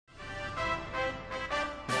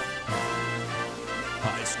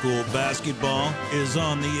school basketball is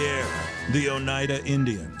on the air. The Oneida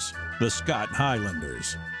Indians, the Scott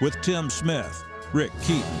Highlanders, with Tim Smith, Rick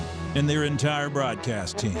Keaton, and their entire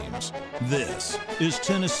broadcast teams. This is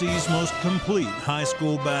Tennessee's most complete high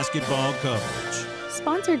school basketball coverage.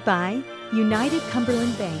 Sponsored by United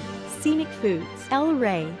Cumberland Bank, Scenic Foods, El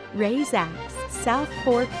Rey, Ray's Axe, South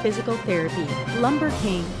Fork Physical Therapy, Lumber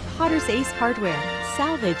King, Potter's Ace Hardware,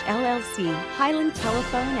 Salvage LLC, Highland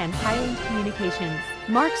Telephone and Highland Communications,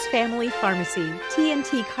 Mark's Family Pharmacy,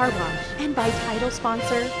 TNT Car Wash, and by title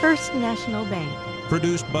sponsor, First National Bank.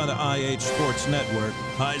 Produced by the IH Sports Network,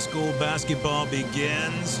 high school basketball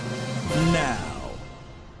begins now.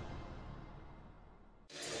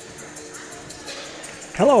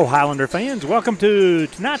 Hello, Highlander fans. Welcome to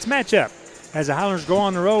tonight's matchup as the Highlanders go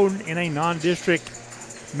on the road in a non-district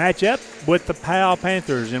matchup with the Powell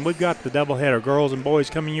Panthers. And we've got the doubleheader, girls and boys,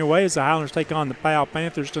 coming your way as the Highlanders take on the Powell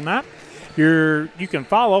Panthers tonight. You can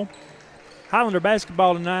follow Highlander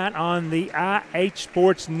basketball tonight on the IH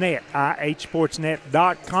Sports Net,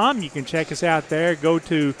 ihsportsnet.com. You can check us out there. Go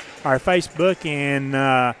to our Facebook and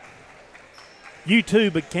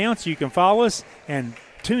YouTube accounts. You can follow us and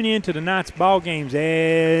tune in to tonight's ball games.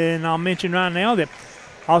 And I'll mention right now that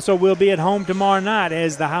also we'll be at home tomorrow night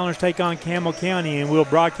as the Highlanders take on Campbell County, and we'll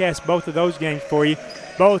broadcast both of those games for you,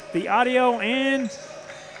 both the audio and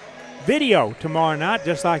video tomorrow night,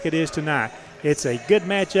 just like it is tonight. It's a good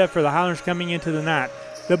matchup for the Highlanders coming into the night.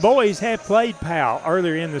 The boys have played Powell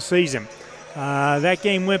earlier in the season. That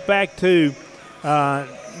game went back to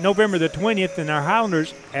November the 20th, and our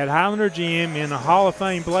Highlanders at Highlander Gym in a Hall of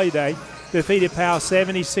Fame play day defeated Powell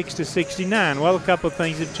 76-69. Well, a couple of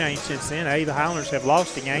things have changed since then. A, the Highlanders have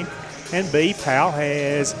lost a game, and B, Powell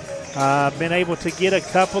has been able to get a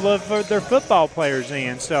couple of their football players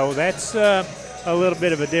in. So that's a little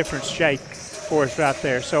bit of a different shape for us right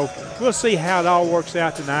there. So we'll see how it all works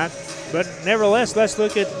out tonight. But nevertheless, let's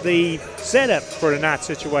look at the setup for tonight's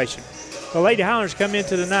situation. The Lady Highlanders come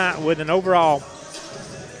into the night with an overall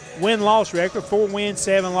win-loss record, 4 wins,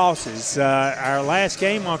 7 losses. Our last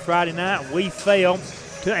game on Friday night, we fell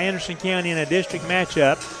to Anderson County in a district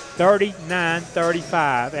matchup,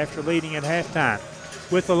 39-35 after leading at halftime.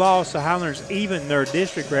 With the loss, the Highlanders evened their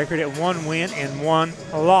district record at 1 win and 1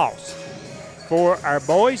 loss. For our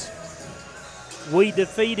boys, we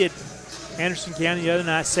defeated Anderson County the other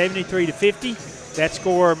night 73-50. That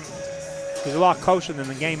score was a lot closer than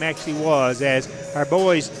the game actually was, as our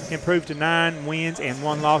boys improved to 9 wins and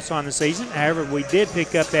 1 loss on the season. However, we did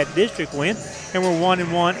pick up that district win, and we're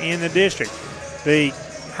 1-1 in the district. The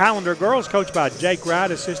Highlander girls, coached by Jake Wright,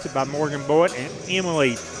 assisted by Morgan Boyd and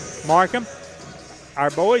Emily Markham.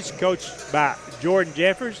 Our boys, coached by Jordan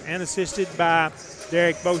Jeffers and assisted by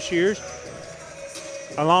Derek Boshears,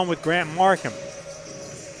 along with Grant Markham.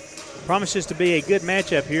 Promises to be a good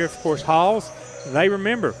matchup here. Of course, Halls, they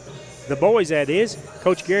remember the boys, that is.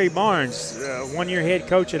 Coach Gary Barnes, one-year head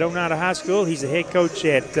coach at Oneida High School. He's the head coach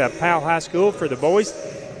at Powell High School for the boys.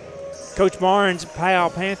 Coach Barnes' Powell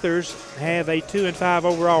Panthers have a 2-5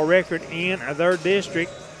 overall record in their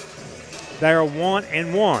district. They are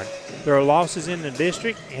 1-1. Their losses in the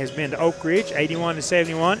district has been to Oak Ridge,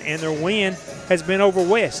 81-71, and their win has been over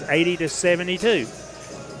West, 80-72.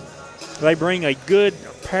 They bring a good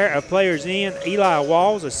pair of players in. Eli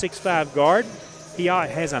Walls, a 6'5 guard. He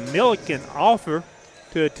has a Milliken offer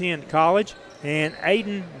to attend college. And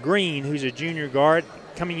Aiden Green, who's a junior guard,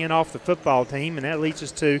 coming in off the football team. And that leads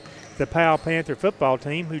us to the Powell Panther football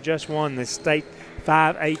team, who just won the state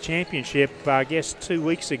 5A championship, I guess, 2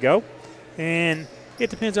 weeks ago. And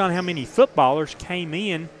it depends on how many footballers came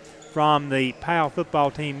in from the Powell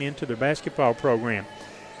football team into their basketball program.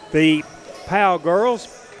 The Powell girls,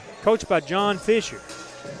 coached by John Fisher,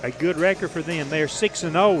 a good record for them. They're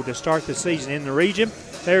 6-0 to start the season in the region.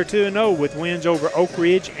 They're 2-0 with wins over Oak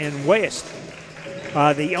Ridge and West.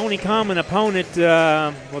 The only common opponent,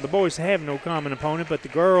 well, the boys have no common opponent, but the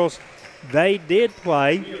girls, they did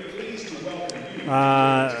play.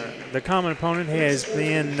 The common opponent has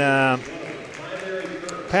been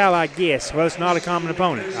Powell, I guess. Well, it's not a common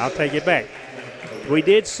opponent. I'll take it back. We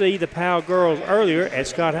did see the Powell girls earlier at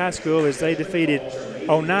Scott High School as they defeated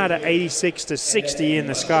Oneida 86-60 in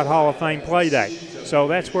the Scott Hall of Fame play day. So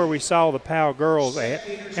that's where we saw the Powell girls at,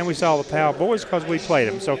 and we saw the Powell boys because we played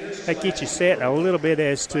them. So that gets you set a little bit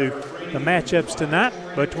as to the matchups tonight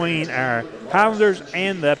between our Highlanders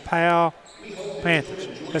and the Powell Panthers.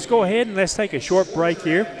 Let's go ahead and let's take a short break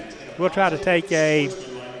here. We'll try to take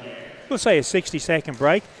we'll say a 60-second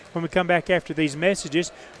break. When we come back after these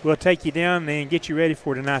messages, we'll take you down and get you ready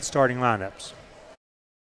for tonight's starting lineups.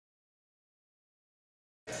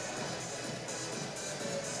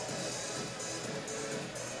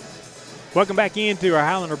 Welcome back into our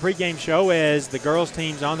Highlander pregame show as the girls'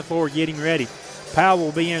 team's on the floor getting ready. Powell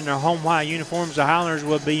will be in their home white uniforms. The Highlanders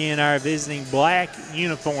will be in our visiting black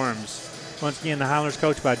uniforms. Once again, the Highlanders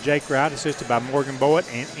coached by Jake Wright, assisted by Morgan Boyd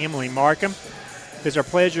and Emily Markham. It's our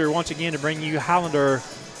pleasure once again to bring you Highlander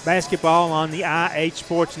basketball on the IH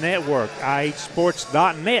Sports Network,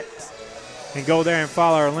 ihsports.net. And go there and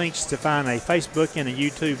follow our links to find a Facebook and a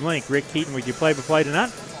YouTube link. Rick Keaton with your play-by-play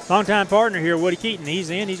tonight. Longtime partner here, Woody Keaton. He's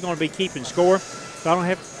in. He's going to be keeping score. So I don't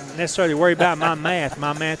have to necessarily worry about my math.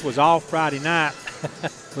 My math was off Friday night.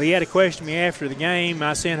 Well, he had to question me after the game.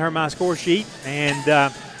 I sent her my score sheet,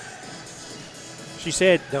 and she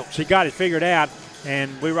said she got it figured out,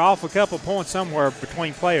 and we were off a couple points somewhere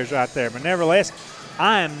between players right there. But nevertheless,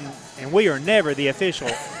 we are never the official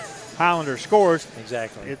Highlander scorers.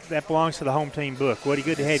 Exactly. That belongs to the home team book. Woody,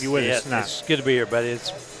 good to have you with us tonight. It's good to be here, buddy.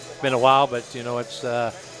 It's been a while, but, it's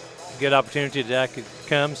a good opportunity that I could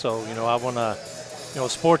come. So, I want to,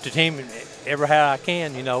 support the team ever how I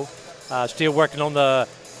can, Still working on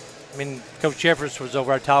Coach Jeffers was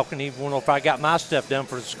over there talking. He wondered if I got my stuff done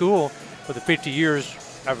for the school for the 50 years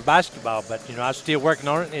of basketball. But, I'm still working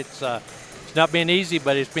on it. It's not been easy,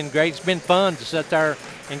 but it's been great. It's been fun to sit there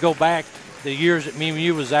and go back the years that me and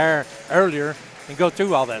you was there earlier and go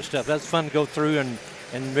through all that stuff. That's fun to go through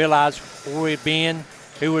and realize where we've been,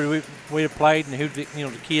 who we have played, and who the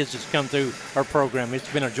kids that's come through our program.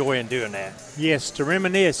 It's been a joy in doing that. Yes, to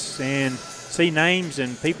reminisce and see names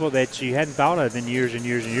and people that you hadn't thought of in years and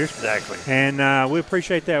years and years. Exactly. And we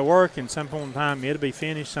appreciate that work. And some point in time it'll be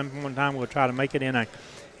finished. Some point in time we'll try to make it in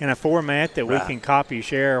a format that we can copy,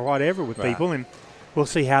 share, or whatever with people, and we'll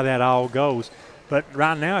see how that all goes. But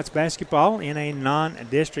right now it's basketball in a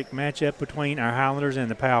non-district matchup between our Highlanders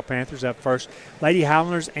and the Powell Panthers. Up first, Lady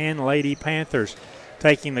Highlanders and Lady Panthers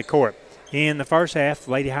taking the court. In the first half,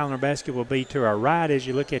 Lady Highlander basket will be to our right as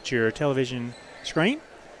you look at your television screen,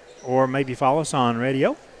 or maybe follow us on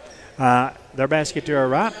radio. Their basket to our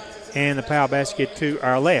right and the Powell basket to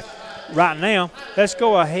our left. Right now, let's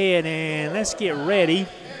go ahead and let's get ready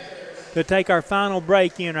to take our final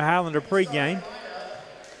break in our Highlander pregame.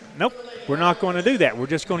 Nope, we're not going to do that. We're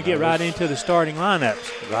just going to get right into the starting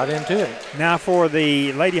lineups. Right into it. Now for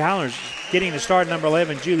the Lady Highlanders, getting to start, number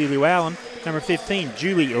 11, Julie Llewellyn. Number 15,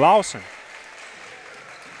 Julie Lawson.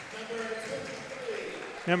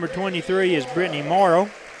 Number 23 is Brittany Morrow.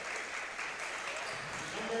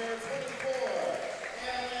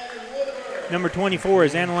 Number 24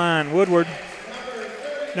 is Annaline Woodward.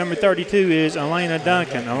 Number 32 is Elena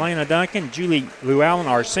Duncan. Elena Duncan, Julie Llewellyn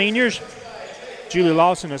are seniors. Julie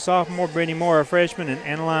Lawson, a sophomore, Brittany Moore, a freshman, and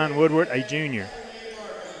Annaline Woodward, a junior.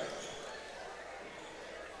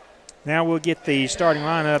 Now we'll get the starting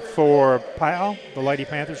lineup for Powell, the Lady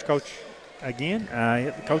Panthers coach again.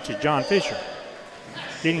 The coach is John Fisher.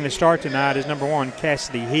 Getting the start tonight is number 1,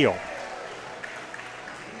 Cassidy Hill.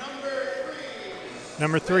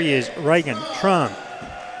 Number 3 is Reagan Trum.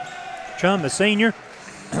 Trum, the senior,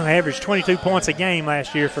 averaged 22 points a game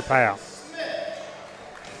last year for Powell.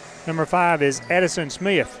 Number 5 is Addison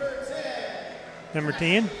Smith. Number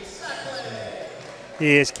 10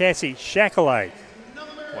 is Cassie Shackley.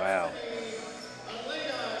 Wow.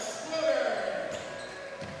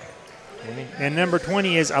 And number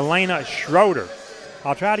 20 is Elena Schroeder.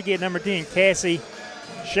 I'll try to get number 10, Cassie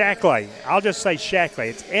Shackley. I'll just say Shackley.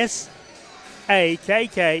 It's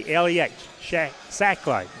S-A-K-K-L-E-H.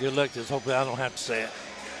 Shackley. Good luck. Just hopefully I don't have to say it.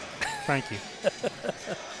 Thank you.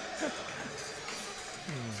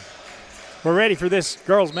 We're ready for this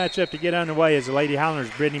girls matchup to get underway as the Lady Highlanders.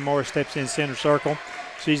 Brittany Moore steps in center circle.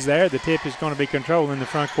 She's there. The tip is going to be controlled in the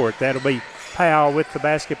front court. That'll be Powell with the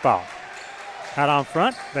basketball. Out on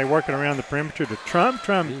front, they're working around the perimeter to Trum.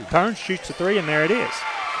 Trum turns, shoots the three, and there it is.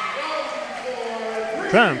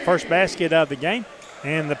 Trum, first basket of the game,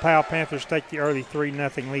 and the Powell Panthers take the early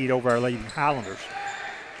 3-0 lead over our Lady Highlanders.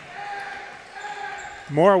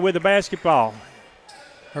 Moore with the basketball.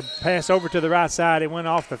 Her pass over to the right side. It went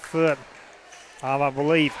off the foot of, I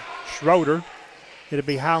believe, Schroeder. It'll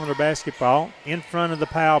be Highlander basketball in front of the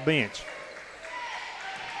Powell bench.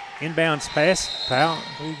 Inbounds pass. Powell.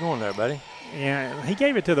 Where you going there, buddy? Yeah, he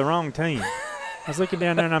gave it to the wrong team. I was looking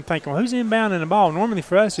down there and I'm thinking, well, who's inbounding the ball? Normally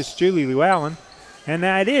for us it's Julie Llewellyn. And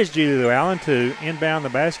now it is Julie Llewellyn to inbound the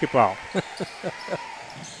basketball.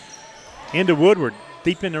 Into Woodward,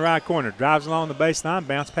 deep in the right corner. Drives along the baseline,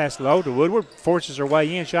 bounce pass low to Woodward. Forces her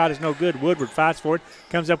way in. Shot is no good. Woodward fights for it.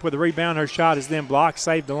 Comes up with a rebound. Her shot is then blocked,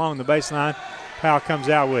 saved along the baseline. Powell comes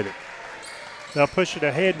out with it. They'll push it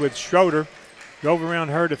ahead with Schroeder. Drove around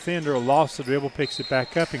her defender, lost the dribble, picks it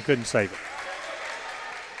back up and couldn't save it.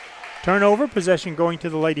 Turnover, possession going to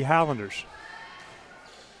the Lady Highlanders.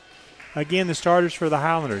 Again, the starters for the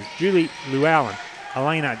Highlanders: Julie Llewellyn,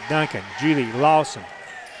 Elena Duncan, Julie Lawson,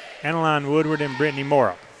 Annaline Woodward, and Brittany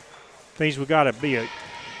Morrow. Things we've got to be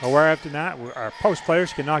aware of tonight: our post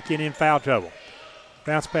players cannot get in foul trouble.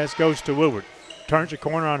 Bounce pass goes to Woodward. Turns the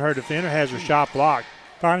corner on her defender, has her shot blocked.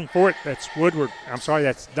 Fighting for it, that's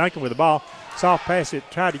Duncan with the ball. Soft pass it,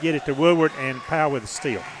 tried to get it to Woodward, and Powell with a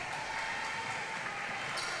steal.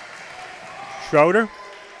 Schroeder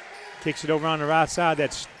kicks it over on the right side.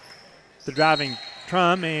 That's the driving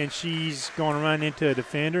Trum, and she's going to run into a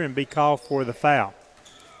defender and be called for the foul.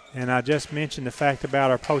 And I just mentioned the fact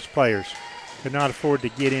about our post players could not afford to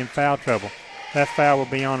get in foul trouble. That foul will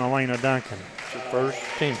be on Elena Duncan.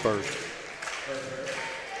 Team first.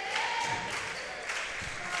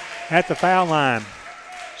 At the foul line,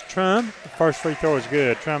 it's Trum. The first free throw is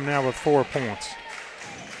good. Trum now with 4 points.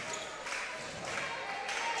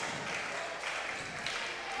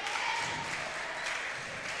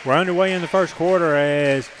 We're underway in the first quarter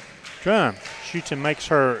as Trum shoots and makes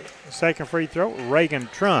her second free throw. Reagan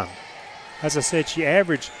Trum. As I said, she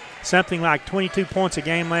averaged something like 22 points a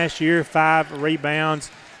game last year, 5 rebounds,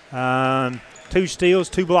 2 steals,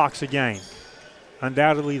 2 blocks a game.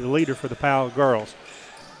 Undoubtedly the leader for the Powell girls.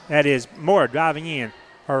 That is Moore driving in.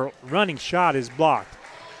 Her running shot is blocked.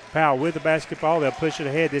 Powell with the basketball. They'll push it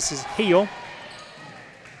ahead. This is Heel.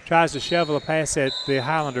 Tries to shovel a pass that the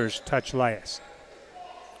Highlanders touch last.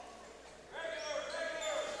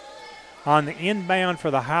 On the inbound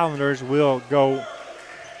for the Highlanders, we'll go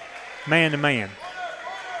man-to-man.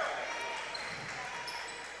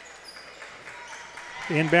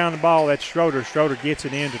 Inbound the ball, that's Schroeder. Schroeder gets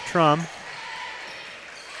it into Trum.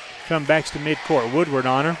 Trum backs to midcourt. Woodward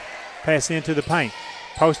on her. Pass into the paint.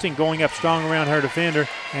 Posting, going up strong around her defender,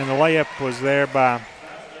 and the layup was there by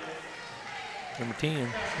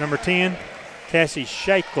number 10, Cassie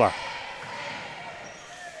Shackler.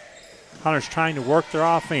 Hunters trying to work their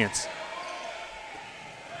offense.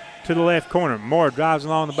 To the left corner. Moore drives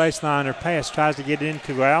along the baseline. Her pass tries to get it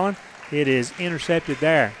into Allen. It is intercepted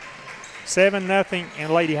there. 7-0,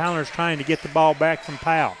 and Lady Highlanders trying to get the ball back from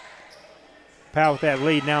Powell. Powell with that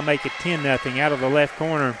lead now make it 10-0 out of the left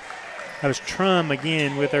corner. That was Trum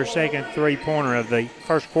again with her second three-pointer of the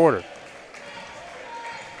first quarter.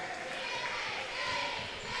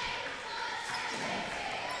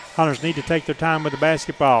 Hunters need to take their time with the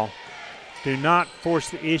basketball. Do not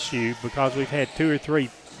force the issue because we've had 2 or 3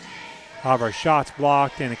 of our shots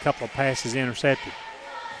blocked and a couple of passes intercepted.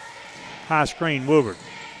 High screen, Woodward.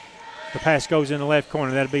 The pass goes in the left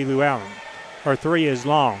corner. That'll be Llewellyn. Her three is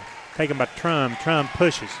long. Taken by Trum. Trum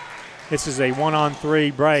pushes. This is a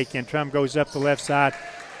 1-on-3 break, and Trum goes up the left side.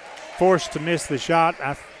 Forced to miss the shot.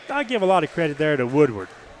 I give a lot of credit there to Woodward,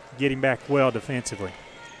 getting back well defensively.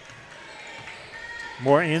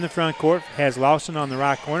 Moore in the front court. Has Lawson on the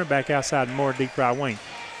right corner. Back outside Moore, deep right wing.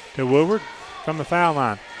 To Woodward from the foul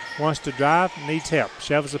line. Wants to drive, needs help.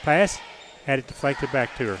 Shovels the pass. Had it deflected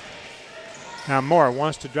back to her. Now Moore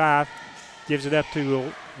wants to drive. Gives it up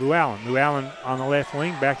to Llewellyn. Llewellyn on the left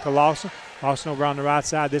wing. Back to Lawson. Lawson over on the right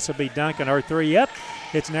side. This will be Duncan. Her three up.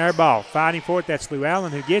 It's an air ball. Fighting for it. That's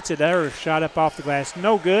Llewellyn who gets it. Her shot up off the glass.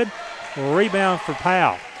 No good. Rebound for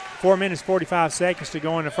Powell. 4 minutes, 45 seconds to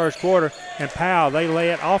go in the first quarter. And Powell, they lay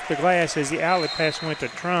it off the glass as the outlet pass went to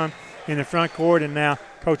Trum in the front court. And now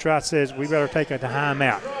Coach Wright says we better take a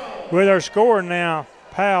timeout. With our score now,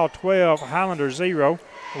 Powell 12, Highlander 0.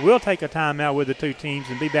 We'll take a timeout with the two teams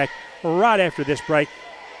and be back right after this break.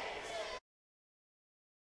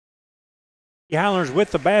 The Highlanders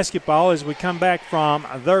with the basketball as we come back from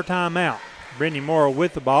their timeout. Brittany Morrow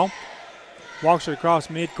with the ball. Walks it across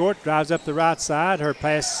midcourt, drives up the right side. Her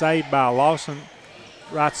pass saved by Lawson,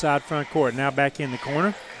 right side front court. Now back in the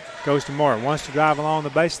corner. Goes to Morrow. Wants to drive along the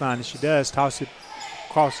baseline, and she does. Toss it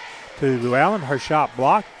across to Llewellyn. Her shot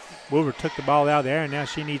blocked. Woodward took the ball out of the air, and now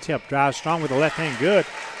she needs help. Drives strong with the left hand. Good.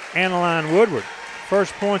 Annaline Woodward.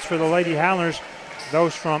 First points for the Lady Highlanders.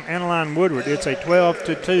 Those from Annaline Woodward. It's a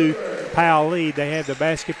 12-2 Powell lead. They have the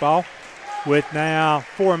basketball with now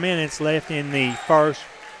 4 minutes left in the first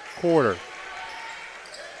quarter.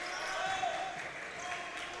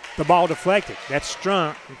 The ball deflected.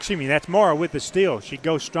 That's Morrow with the steal. She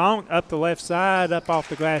goes strong up the left side, up off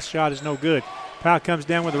the glass. Shot is no good. Powell comes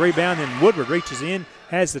down with the rebound, and Woodward reaches in,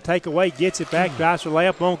 has the takeaway, gets it back, drives her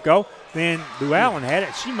layup, won't go. Then Llewellyn had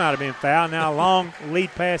it. She might have been fouled. Now a long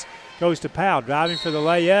lead pass goes to Powell. Driving for the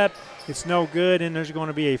layup. It's no good, and there's going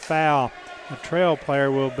to be a foul. The trail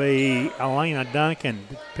player will be Elena Duncan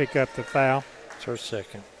to pick up the foul. It's her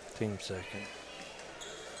second, team second.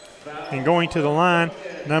 And going to the line,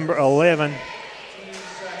 number 11,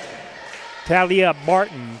 Talia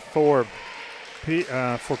Barton for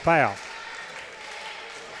for Powell.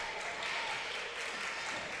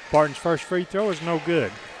 Barton's first free throw is no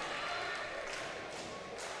good.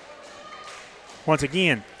 Once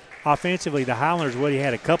again, offensively, the Highlanders, Woody,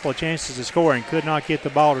 had a couple of chances to score and could not get the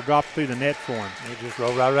ball to drop through the net for him. They just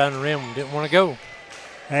rolled right around the rim and didn't want to go.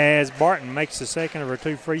 As Barton makes the second of her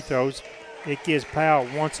 2 free throws, it gives Powell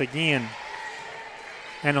once again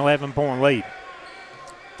an 11-point lead.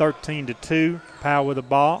 13-2, Powell with the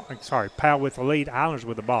ball. Powell with the lead, Highlanders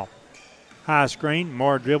with the ball. High screen,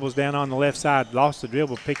 Moore dribbles down on the left side, lost the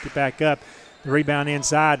dribble, picked it back up. The rebound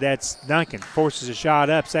inside, that's Duncan. Forces a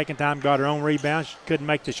shot up. Second time got her own rebound. She couldn't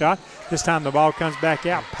make the shot. This time the ball comes back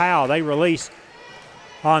out. Powell, they release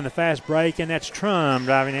on the fast break, and that's Trum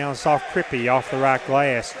driving down soft Crippy off the right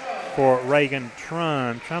glass for Reagan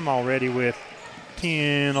Trum. Trum already with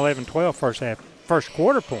 10, 11, 12 first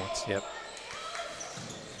quarter points. Yep.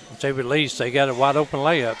 Once they release, they got a wide open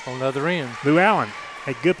layup on the other end. Lou Allen,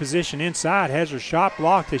 a good position inside, has her shot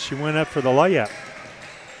blocked as she went up for the layup.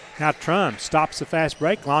 Now Trum stops the fast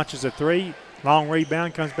break, launches a 3, long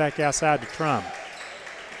rebound, comes back outside to Trum.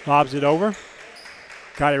 Lobs it over.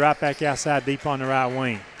 Got it right back outside deep on the right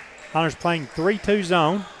wing. Highlanders playing 3-2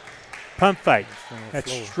 zone. Pump fake.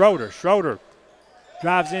 That's Schroeder. Schroeder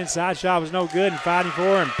drives inside. Shot was no good and fighting for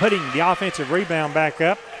her and putting the offensive rebound back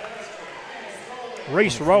up.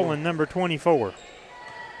 Reese Rowland, number 24.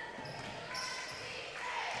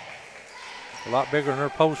 A lot bigger in her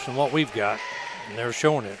post than what we've got, and they're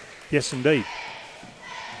showing it. Yes, indeed.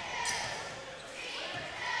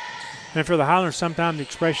 And for the Highlanders, sometimes the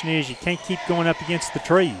expression is you can't keep going up against the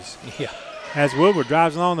trees. Yeah. As Woodward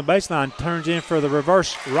drives along the baseline, turns in for the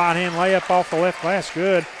reverse right-hand layup off the left glass.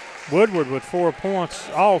 Good. Woodward with 4 points,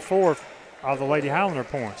 all 4 of the Lady Highlander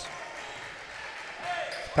points.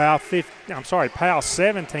 Powell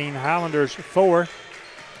 17, Highlanders 4.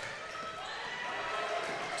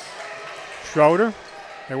 Schroeder,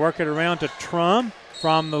 they work it around to Trum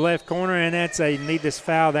from the left corner, and that's a needless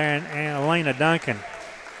foul there, and Elena Duncan.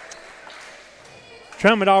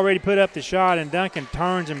 Trum had already put up the shot, and Duncan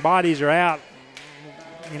turns and bodies her out.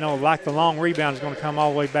 You know, like the long rebound is going to come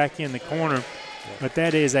all the way back in the corner. But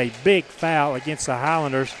that is a big foul against the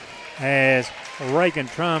Highlanders as Reagan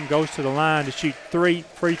Trum goes to the line to shoot 3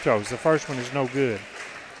 free throws. The first one is no good.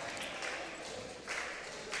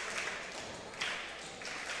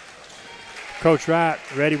 Coach Wright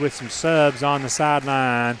ready with some subs on the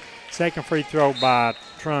sideline. Second free throw by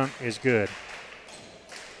Trum is good.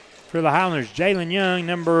 For the Highlanders, Jalen Young,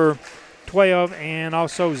 number 12, and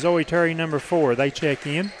also Zoe Terry, number 4. They check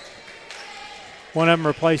in. One of them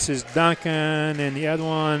replaces Duncan, and the other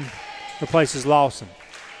one replaces Lawson.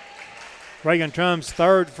 Reagan Trum's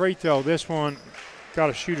third free throw. This one got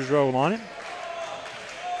a shooter's roll on it.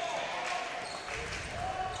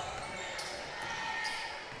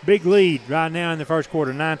 Big lead right now in the first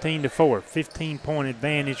quarter, 19-4. 15-point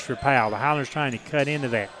advantage for Powell. The Highlanders trying to cut into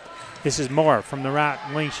that. This is Moore from the right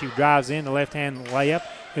wing. She drives in. The left-hand layup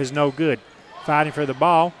is no good. Fighting for the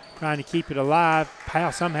ball, trying to keep it alive.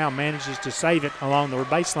 Powell somehow manages to save it along the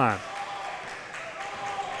baseline.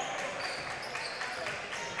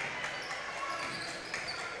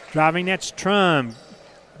 Driving, that's Trum.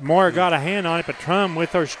 Moore got a hand on it, but Trum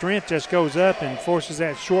with her strength just goes up and forces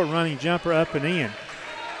that short running jumper up and in.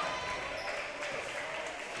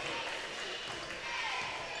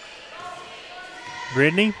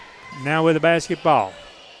 Brittany now with the basketball.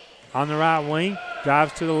 On the right wing,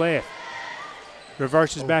 drives to the left.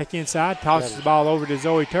 Reverses back inside, tosses the ball over to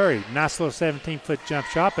Zoe Terry. Nice little 17-foot jump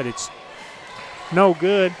shot, but it's no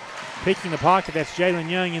good. Picking the pocket, that's Jalen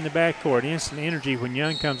Young in the backcourt. Instant energy when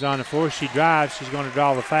Young comes on the floor. She drives, she's going to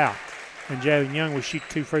draw the foul. And Jalen Young will shoot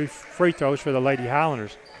 2 free throws for the Lady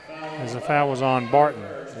Highlanders as the foul was on Barton.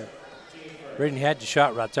 Brittany had the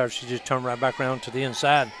shot right there. She just turned right back around to the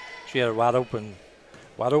inside. She had a wide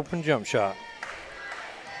open jump shot.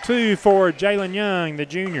 2 for Jalen Young, the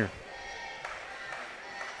junior.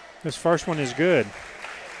 This first one is good.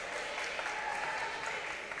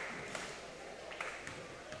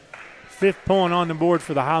 Fifth point on the board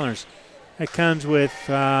for the Highlanders. That comes with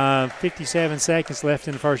 57 seconds left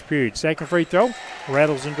in the first period. Second free throw,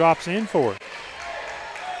 rattles and drops in for it.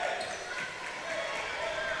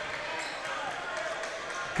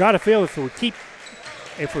 Got to feel if we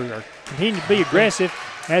continue to be aggressive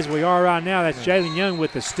as we are right now, that's Jalen Young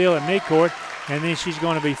with the steal at midcourt, and then she's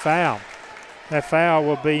going to be fouled. That foul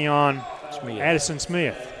will be on Addison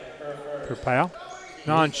Smith for Powell.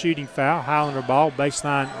 Non-shooting foul, Highlander ball,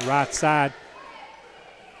 baseline right side.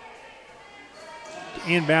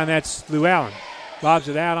 Inbound, that's Lou Allen. Lobs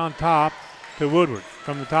it out on top to Woodward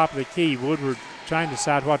from the top of the key. Woodward trying to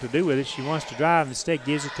decide what to do with it. She wants to drive, instead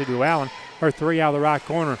gives it to Llewellyn. Her three out of the right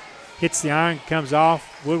corner. Hits the iron, comes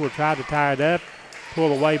off. Woodward tried to tie it up.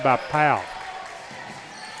 Pulled away by Powell.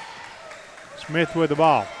 Smith with the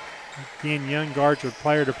ball. Again, Young guards with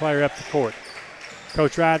player to player up the court.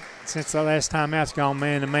 Coach Wright, since the last time out's gone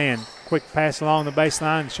man to man. Quick pass along the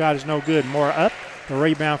baseline. The shot is no good. More up. The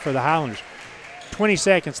rebound for the Highlanders. 20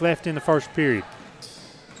 seconds left in the first period.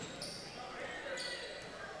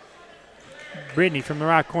 Brittany from the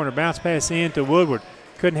right corner. Bounce pass in to Woodward.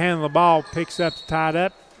 Couldn't handle the ball. Picks up, tied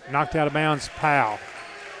up. Knocked out of bounds, Powell.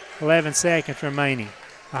 11 seconds remaining.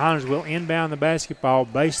 The Highlanders will inbound the basketball.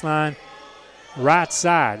 Baseline, right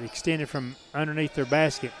side, extended from underneath their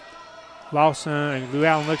basket. Lawson and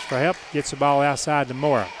Llewellyn looks for help. Gets the ball outside to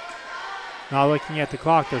Mora. Now looking at the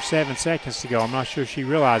clock, there's 7 seconds to go. I'm not sure she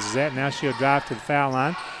realizes that. Now she'll drive to the foul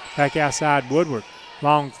line. Back outside Woodward.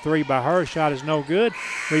 Long three by her. Shot is no good.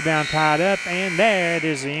 Rebound tied up. And that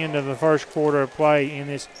is the end of the first quarter of play in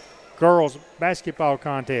this girls basketball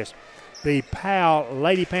contest. The Powell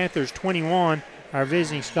Lady Panthers 21, our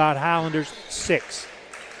visiting Scott Highlanders 6.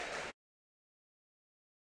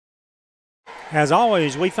 As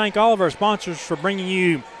always, we thank all of our sponsors for bringing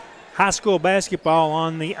you high school basketball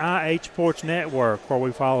on the IH Sports Network, where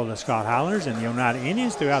we follow the Scott Highlanders and the Oneida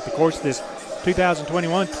Indians throughout the course of this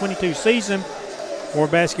 2021-22 season. More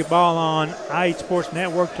basketball on IH Sports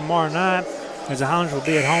Network tomorrow night, as the Highlanders will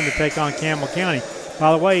be at home to take on Campbell County.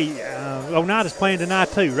 By the way, Oneida's playing tonight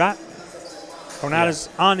too, right? Oneida's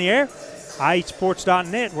on the air.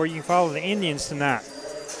 IHSports.net, where you can follow the Indians tonight.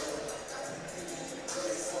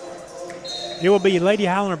 It will be Lady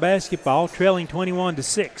Highlander basketball, trailing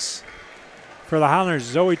 21-6. For the Highlanders,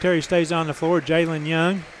 Zoe Terry stays on the floor. Jalen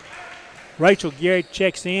Young, Rachel Garrett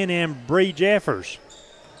checks in, and Bree Jeffers.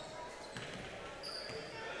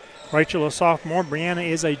 Rachel a sophomore. Brianna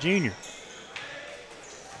is a junior.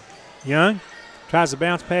 Young tries to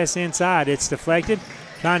bounce pass inside. It's deflected.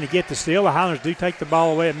 Trying to get the steal. The Highlanders do take the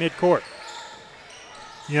ball away at midcourt.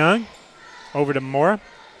 Young over to Mora.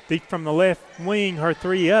 Deep from the left wing. Her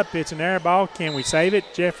three up. It's an air ball. Can we save it?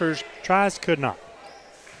 Jeffers tries. Could not.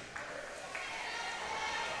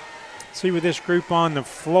 See with this group on the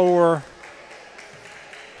floor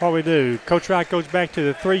what we do. Coach Wright goes back to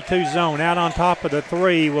the 3-2 zone. Out on top of the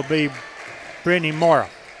three will be Brittany Mora.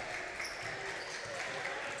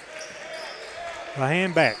 The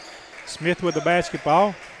hand back. Smith with the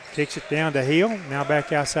basketball. Kicks it down to Hill. Now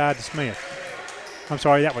back outside to Smith. I'm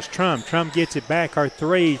sorry, that was Trum. Trum gets it back. Our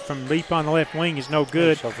three from deep on the left wing is no good.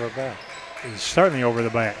 It's over the back. He's certainly over the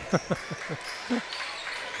back.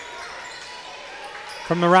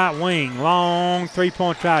 From the right wing, long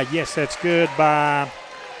three-point try. Yes, that's good by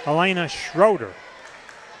Elena Schroeder.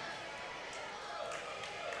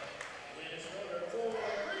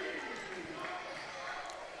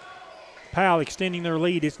 Powell extending their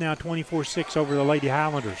lead. It's now 24-6 over the Lady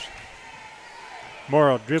Highlanders.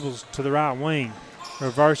 Morrow dribbles to the right wing.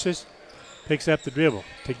 Reverses. Picks up the dribble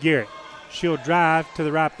to Garrett. She'll drive to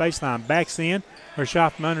the right baseline. Backs in. Her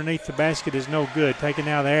shot from underneath the basket is no good. Taken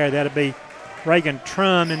out of the air. That'll be Reagan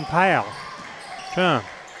Trum and Powell. Trum.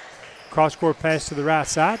 Cross-court pass to the right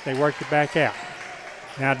side. They work it back out.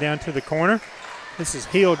 Now down to the corner. This is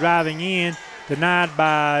Hill driving in. Denied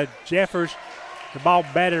by Jeffers. The ball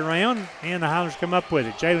batted around, and the Highlanders come up with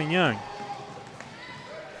it. Jalen Young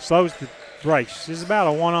slows the breaks. This is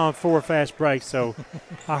about a 1-on-4 fast break, so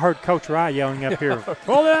I heard Coach Wright yelling up here,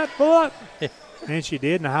 pull it up, pull up. And she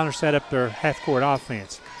did, and the Highlanders set up their half-court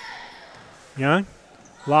offense. Young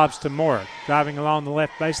lobs to Mora, driving along the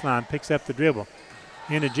left baseline, picks up the dribble.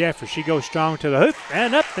 Into Jeffers. She goes strong to the hoop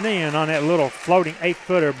and up and in on that little floating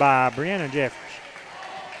 8-footer by Brianna Jeffers.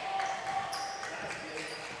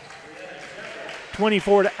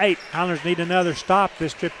 24-8. Highlanders need another stop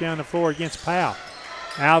this trip down the floor against Powell.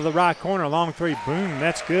 Out of the right corner, long three. Boom,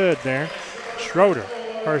 that's good there. Schroeder,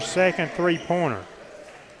 her second three-pointer.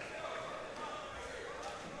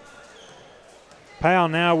 Powell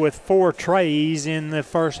now with 4 trays in the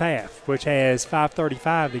first half, which has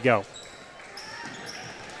 5:35 to go.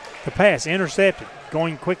 The pass intercepted.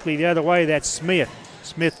 Going quickly the other way, that's Smith.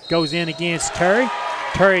 Smith goes in against Terry.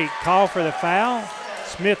 Terry called for the foul.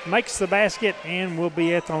 Smith makes the basket and will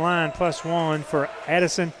be at the line, +1 for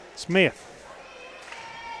Addison Smith.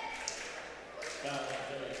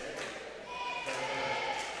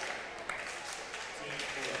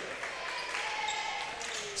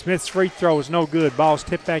 Smith's free throw is no good. Ball's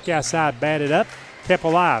tipped back outside, batted up, kept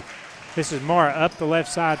alive. This is Mara up the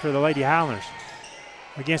left side for the Lady Highlanders.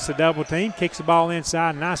 Against the double team, kicks the ball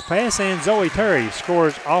inside, nice pass, and Zoe Terry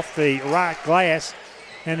scores off the right glass,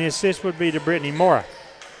 and the assist would be to Brittany Mora.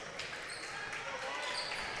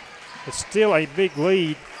 It's still a big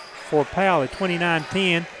lead for Powell at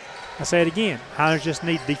 29-10. I say it again, Highlanders just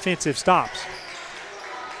need defensive stops.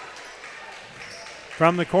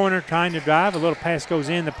 From the corner, trying to drive. A little pass goes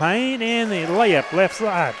in the paint, and the layup left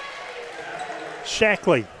side.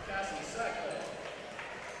 Shackley.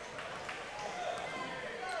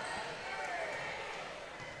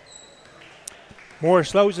 Moore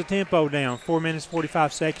slows the tempo down. 4 minutes,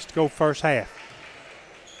 45 seconds to go first half.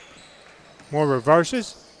 Moore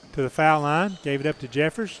reverses to the foul line. Gave it up to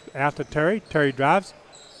Jeffers. Out to Terry. Terry drives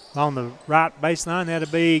along the right baseline. That'll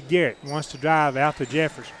be Garrett. Wants to drive out to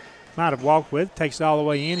Jeffers. Might have walked with it. Takes it all the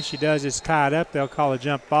way in. As she does, it's tied up. They'll call a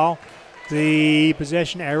jump ball. The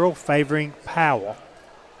possession arrow favoring Powell.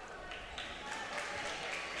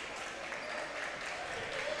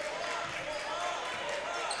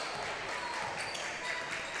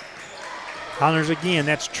 Highlanders again.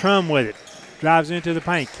 That's Trum with it. Drives into the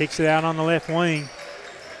paint. Kicks it out on the left wing.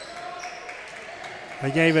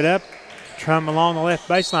 They gave it up. Trum along the left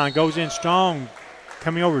baseline. Goes in strong.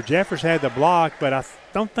 Coming over. Jeffers had the block, but I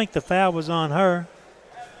don't think the foul was on her.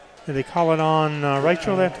 Did they call it on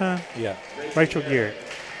Rachel that time? Yeah. Rachel Garrett.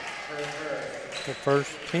 The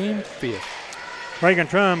first team, fifth. Reagan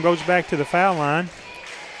Trum goes back to the foul line.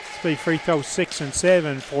 This will be free throw 6 and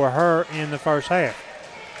 7 for her in the first half.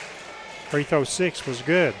 Free throw 6 was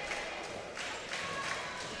good.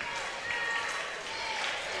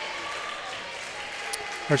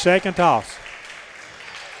 Her second toss.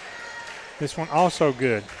 This one also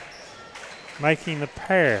good. Making the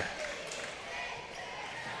pair.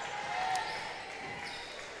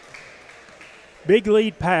 Big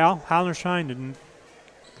lead, Powell. Highlanders trying to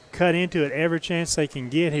cut into it every chance they can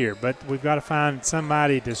get here, but we've got to find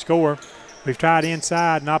somebody to score. We've tried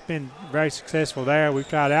inside, not been very successful there. We've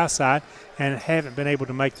tried outside and haven't been able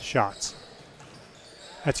to make the shots.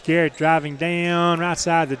 That's Garrett driving down right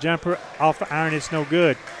side the jumper. Off the iron, it's no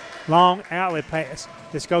good. Long outlet pass.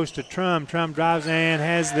 This goes to Trum. Trum drives and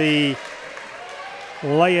has the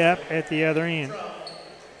layup at the other end.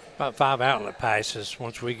 About 5 outlet passes.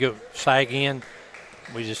 Once we go sag in,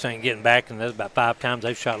 we just ain't getting back, and there's about 5 times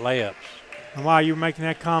they've shot layups. And while you were making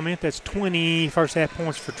that comment, that's 20 first half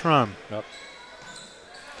points for Trum. Yep.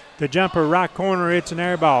 The jumper right corner, it's an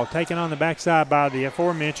air ball. Taken on the backside by the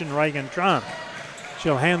aforementioned Reagan Trum.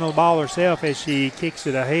 She'll handle the ball herself as she kicks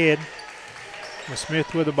it ahead.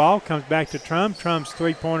 Smith with the ball, comes back to Trum. Trum's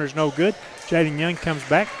three-pointer's no good. Jalen Young comes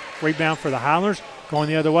back. Rebound for the Highlanders. Going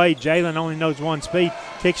the other way, Jalen only knows one speed.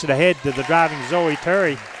 Kicks it ahead to the driving Zoe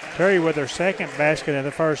Terry. Terry with her second basket in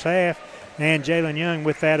the first half. And Jalen Young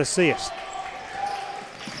with that assist.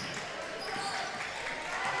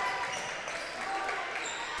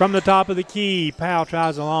 From the top of the key, Powell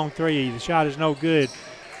tries a long three. The shot is no good.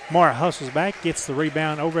 Moore hustles back, gets the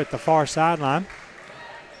rebound over at the far sideline.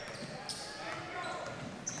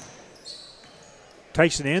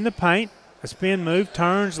 Takes it in the paint. A spin move,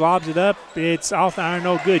 turns, lobs it up. It's off the iron,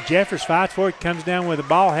 no good. Jeffers fights for it, comes down with the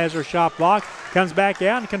ball, has her shot blocked, comes back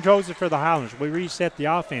out and controls it for the Highlanders. We reset the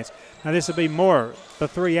offense. Now this will be Moore. The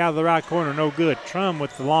three out of the right corner, no good. Trum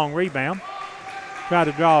with the long rebound. Tried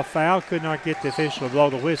to draw a foul, could not get the official to blow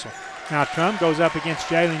the whistle. Now Trum goes up against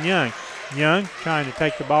Jalen Young. Young trying to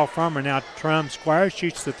take the ball from her. Now Trum squares,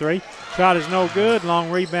 shoots the three. Shot is no good. Long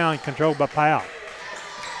rebound controlled by Powell.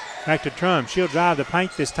 Back to Trum. She'll drive the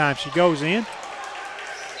paint this time. She goes in.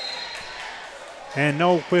 And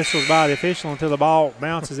no whistles by the official until the ball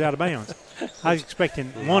bounces out of bounds. I was expecting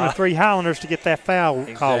one of three Highlanders to get that foul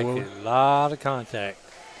call. A lot of contact.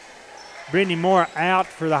 Brittany Moore out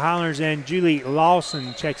for the Highlanders, and Julie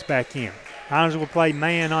Lawson checks back in. Highlanders will play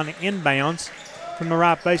man on the inbounds from the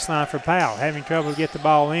right baseline for Powell. Having trouble to get the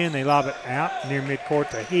ball in, they lob it out near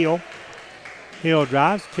midcourt to Hill. Hill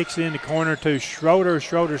drives, kicks it in the corner to Schroeder.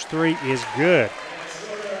 Schroeder's three is good.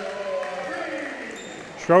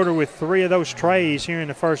 Schroeder with three of those trays here in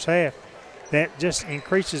the first half. That just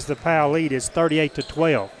increases the Powell lead. It's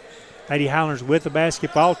 38-12. Lady Highlanders with the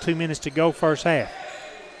basketball. 2 minutes to go first half.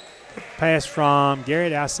 Pass from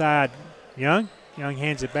Garrett outside Young. Young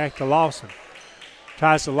hands it back to Lawson.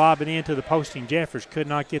 Tries to lob it into the posting Jeffers. Could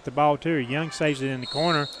not get the ball to her. Young saves it in the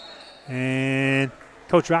corner. And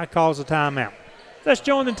Coach Wright calls a timeout. Let's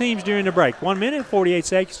join the teams during the break. 1 minute, 48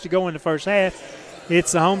 seconds to go in the first half.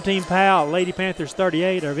 It's the home team Powell, Lady Panthers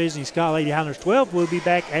 38, our visiting Scott Lady Highlanders 12. We'll be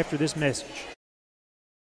back after this message.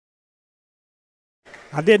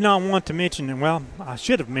 I did not want to mention, and well, I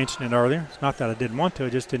should have mentioned it earlier. It's not that I didn't want to, I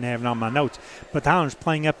just didn't have it on my notes. But the Highlanders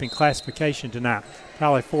playing up in classification tonight.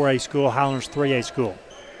 Probably 4A school, Highlanders 3A school.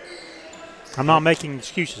 I'm not making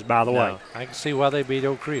excuses, by the way. I can see why they beat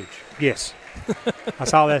Oak Ridge. Yes. I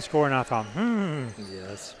saw that score and I thought,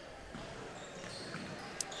 Yes.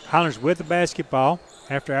 Highlanders with the basketball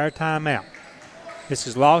after our timeout. This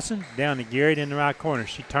is Lawson down to Garrett in the right corner.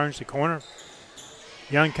 She turns the corner.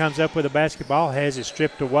 Young comes up with the basketball, has it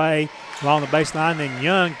stripped away along the baseline. Then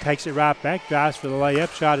Young takes it right back, drives for the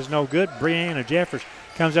layup. Shot is no good. Brianna Jeffers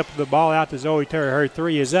comes up with the ball out to Zoe Terry. Her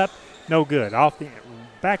three is up, no good. Off the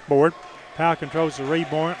backboard, Powell controls the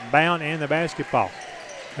rebound and the basketball.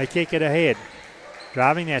 They kick it ahead.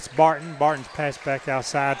 Driving, that's Barton. Barton's pass back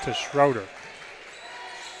outside to Schroeder.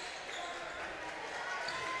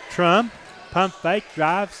 Trum, pump fake,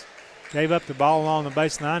 drives. Gave up the ball along the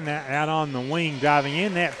baseline, now out on the wing, driving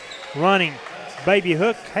in. That running baby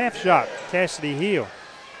hook, half shot, Cassidy Hill.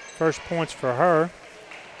 First points for her.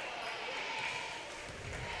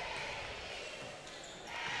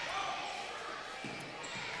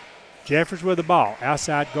 Jeffers with the ball,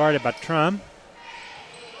 outside guarded by Trum.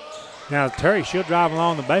 Now Terry, she'll drive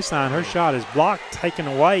along the baseline. Her shot is blocked, taken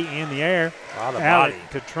away in the air. Out of out body.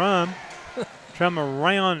 to Trum. Trum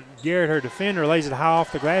around Garrett, her defender, lays it high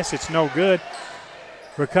off the glass. It's no good.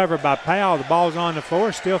 Recovered by Powell. The ball's on the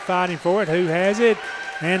floor, still fighting for it. Who has it?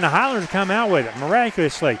 And the Highlanders come out with it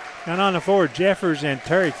miraculously. Down on the floor, Jeffers and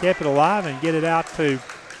Terry kept it alive and get it out to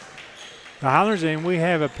the Highlanders, and we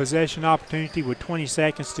have a possession opportunity with 20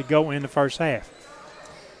 seconds to go in the first half.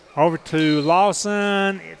 Over to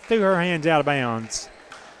Lawson. It threw her hands out of bounds.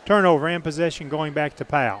 Turnover and possession going back to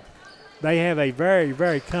Powell. They have a very,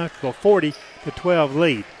 very comfortable 40-12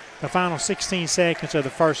 lead. The final 16 seconds of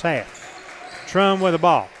the first half. Trum with the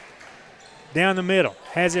ball. Down the middle.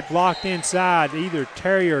 Has it blocked inside. Either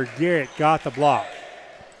Terry or Garrett got the block.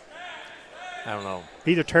 I don't know.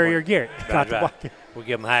 Either Terry or Garrett got the block. We'll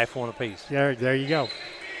give them half one apiece. There you go.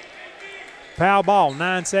 Powell ball,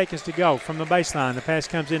 9 seconds to go from the baseline. The pass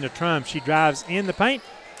comes into Trum. She drives in the paint,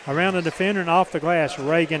 around the defender, and off the glass.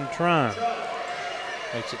 Reagan Trum.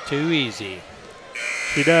 Makes it too easy.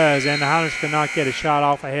 She does, and the Highlanders could not get a shot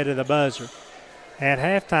off ahead of the buzzer. At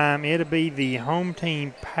halftime, it'll be the home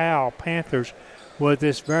team Powell Panthers with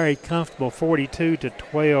this very comfortable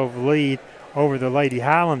 42-12 lead over the Lady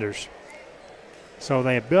Highlanders. So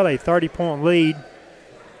they have built a 30-point lead.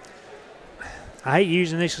 I hate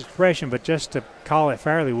using this expression, but just to call it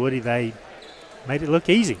fairly, Woody, they made it look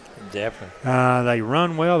easy. Definitely. They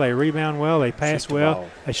run well, they rebound well, they pass well,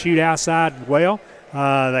 they shoot outside well.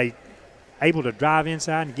 They able to drive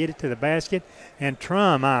inside and get it to the basket. And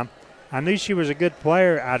Trum, I knew she was a good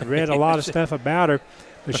player. I'd read a lot of stuff about her,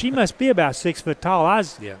 but she must be about 6 foot tall. I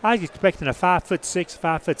was expecting a 5'6",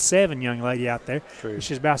 5'7" young lady out there. True.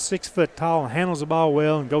 She's about 6 foot tall and handles the ball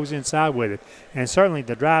well and goes inside with it. And certainly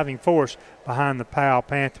the driving force behind the Powell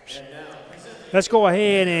Panthers. Let's go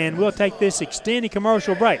ahead and we'll take this extended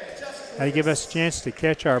commercial break. That'll give us a chance to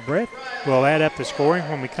catch our breath. We'll add up the scoring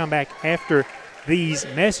when we come back after these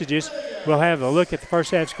messages. We'll have a look at the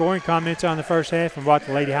first half scoring, comments on the first half, and what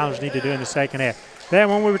the Lady Highlanders need to do in the second half. That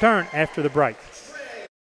when we return after the break.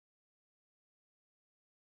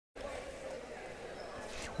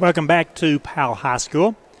 Welcome back to Powell High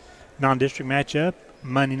School. Non-district matchup,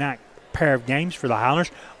 Monday night pair of games for the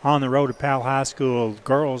Highlanders. On the road to Powell High School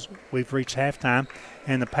girls, we've reached halftime,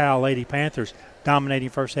 and the Powell Lady Panthers dominating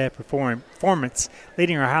first half performance,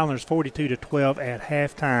 leading our Highlanders 42-12 at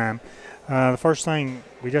halftime. The first thing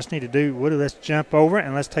we just need to do, Woody, let's jump over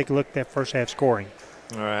and let's take a look at that first half scoring.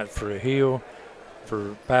 All right,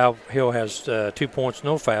 for Powell, Hill has 2 points,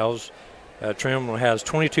 no fouls. Trim has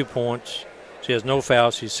 22 points. She has no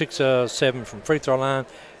fouls. She's 6-7 from free throw line,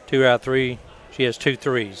 2 out of 3. She has 2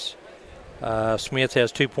 threes. Smith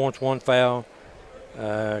has 2 points, 1 foul.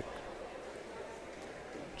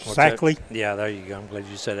 Sackley? Yeah, there you go. I'm glad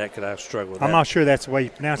you said that because I struggled with that. I'm not sure that's the way you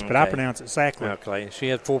pronounce it, but I pronounce it Sackley. Okay. She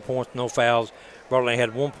had 4 points, no fouls. Bartley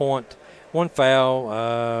had 1 point, 1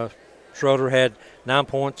 foul. Schroeder had 9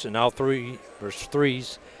 points and all 3 were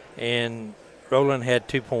threes. And Rowland had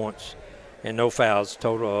 2 points and no fouls,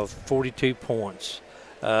 total of 42 points.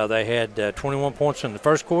 They had 21 points in the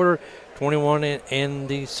first quarter, 21 in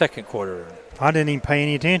the second quarter. I didn't even pay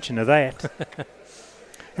any attention to that.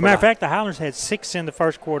 As a matter of fact, the Highlanders had 6 in the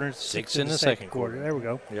first quarter and 6 in the second quarter. There we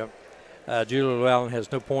go. Yep. Julia Llewellyn has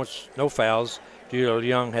no points, no fouls. Julia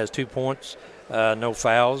Young has 2 points, no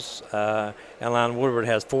fouls. Adeline Woodward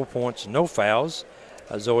has 4 points, no fouls.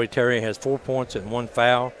 Zoe Terry has 4 points and 1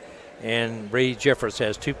 foul. And Bree Jeffers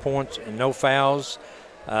has 2 points and no fouls.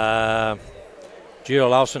 Julia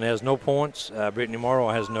Lawson has no points. Brittany Morrow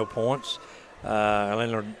has no points.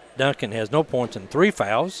 Elena Duncan has no points and 3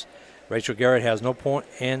 fouls. Rachel Garrett has no point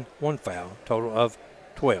and 1 foul, total of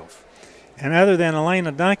 12. And other than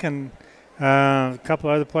Elena Duncan, A couple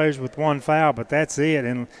of other players with one foul, but that's it.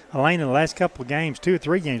 And Elena, the last couple of games, 2 or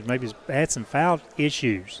 3 games, maybe has had some foul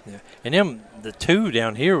issues. Yeah. And then the 2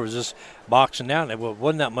 down here was just boxing down. There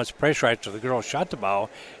wasn't that much pressure after the girl shot the ball.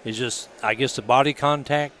 It's just, I guess, the body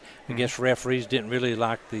contact. I guess referees didn't really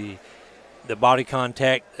like the body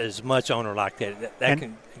contact as much on her like that. That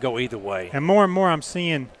can go either way. And more I'm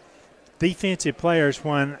seeing defensive players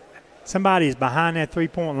when somebody is behind that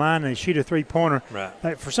three-point line and they shoot a three-pointer.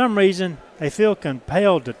 Right. For some reason, they feel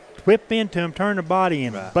compelled to whip into them, turn their body,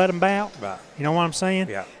 and butt them out. Right. You know what I'm saying?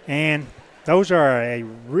 Yeah. And those are a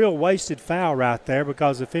real wasted foul right there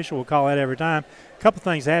because the official will call that every time. A couple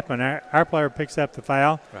things happen. Our player picks up the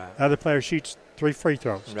foul. Right. The other player shoots 3 free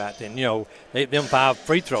throws. Right. And, them 5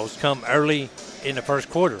 free throws come early in the first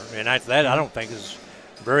quarter. And after that, I don't think is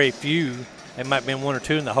very few. It might have been 1 or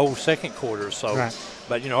 2 in the whole second quarter or so. Right.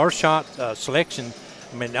 But, our shot selection,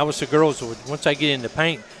 I mean, that was the girls who would, once they get in the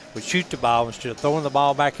paint, would shoot the ball instead of throwing the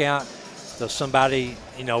ball back out. So somebody,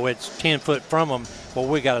 it's 10 foot from them. Well,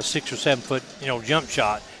 we got a 6 or 7 foot, jump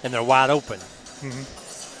shot, and they're wide open.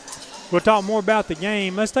 We'll talk more about the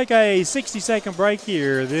game. Let's take a 60-second break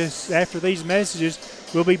here. After these messages,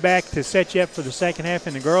 we'll be back to set you up for the second half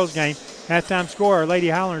in the girls' game. Halftime score, Lady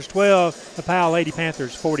Highlanders 12, the Powell Lady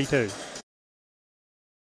Panthers 42.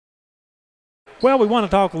 Well, we want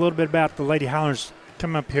to talk a little bit about the Lady Highlanders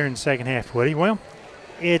coming up here in the second half, Woody. Well,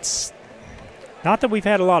 it's not that we've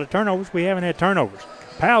had a lot of turnovers. We haven't had turnovers.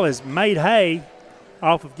 Powell has made hay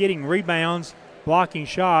off of getting rebounds, blocking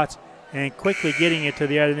shots, and quickly getting it to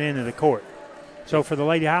the other end of the court. So for the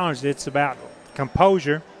Lady Highlanders, it's about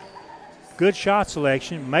composure, good shot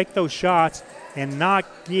selection, make those shots, and not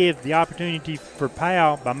give the opportunity for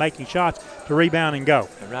Powell, by making shots, to rebound and go.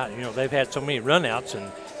 Right. They've had so many runouts,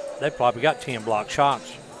 and they've probably got 10 block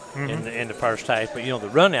shots in the first half. But, the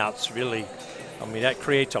runouts really, that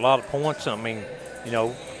creates a lot of points. From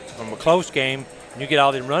a close game, you get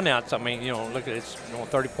all them runouts. Look at it, it's a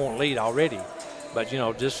 30-point lead already. But,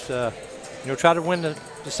 just, try to win the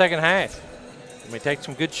second half. Take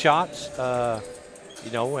some good shots, and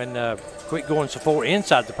quit going so far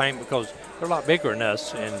inside the paint because they're a lot bigger than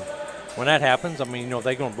us. And when that happens, they're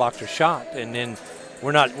going to block their shot. And then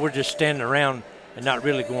we're just standing around and not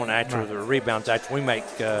really going after the rebounds. After we make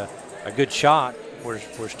a good shot, we're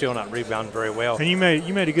still not rebounding very well. And you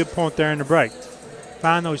made a good point there in the break.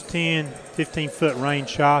 Find those 10, 15-foot range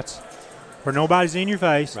shots where nobody's in your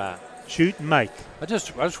face. Right. Shoot and make. I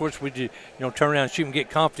just wish we did, turn around and shoot and get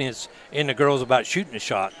confidence in the girls about shooting a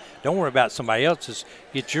shot. Don't worry about somebody else's.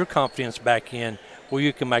 Get your confidence back in where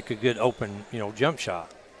you can make a good open, jump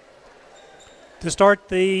shot. To start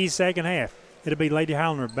the second half, it'll be Lady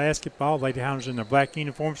Highlander basketball. Lady Highlanders in their black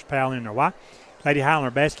uniforms, Powell in their white. Lady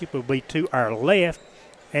Highlander basketball will be to our left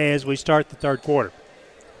as we start the third quarter.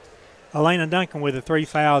 Elena Duncan with the 3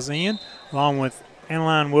 fouls in, along with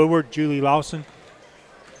Annaline Woodward, Julie Lawson,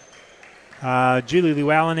 Julie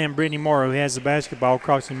Llewellyn, and Brittany Moore, who has the basketball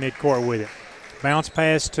crossing midcourt with it. Bounce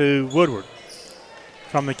pass to Woodward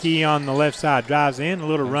from the key on the left side. Drives in, a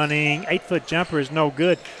little running 8-foot jumper is no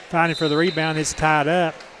good. Fighting for the rebound, it's tied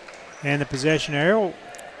up. And the possession arrow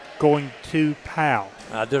going to Powell.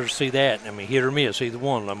 I didn't see that. Hit or miss, either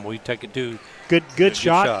one of them. We take it to good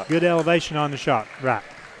shot. Good elevation on the shot. Right.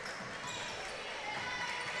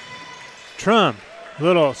 Trum,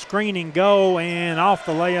 little screen and go, and off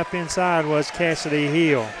the layup inside was Cassidy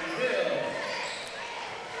Hill.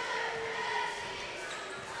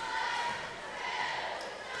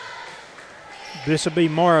 This will be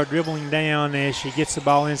Morrow dribbling down as she gets the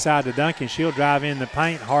ball inside to Duncan. She'll drive in the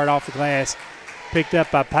paint, hard off the glass, picked up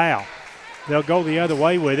by Powell. They'll go the other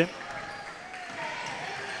way with it.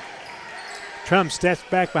 Trum steps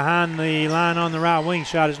back behind the line on the right wing.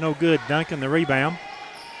 Shot is no good. Duncan the rebound.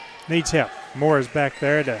 Needs help. Moore is back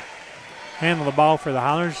there to handle the ball for the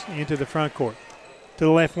Highlanders into the front court. To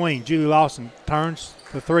the left wing, Julie Lawson turns.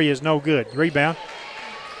 The 3 is no good. Rebound.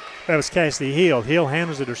 That was Cassidy Hill. Hill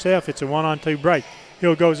handles it herself. It's a 1-on-2 break.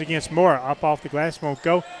 Hill goes against Moore. Up off the glass, won't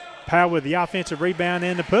go. Powell with the offensive rebound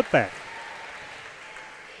and the putback.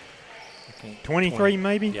 23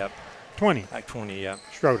 maybe? Yep. 20. Like 20, yep.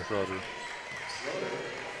 Schroeder.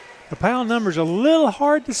 The Powell numbers a little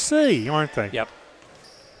hard to see, aren't they? Yep.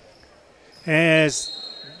 As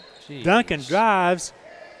Duncan drives,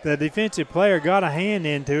 the defensive player got a hand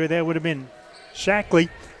into her. That would have been Shackley.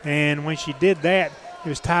 And when she did that, it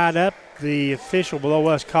was tied up. The official below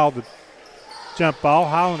us called the jump ball.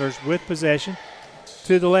 Highlanders with possession.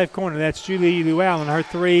 To the left corner, that's Julie Llewellyn. Her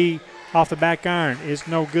 3 off the back iron is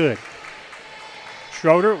no good.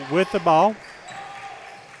 Schroeder with the ball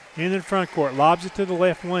in the front court. Lobs it to the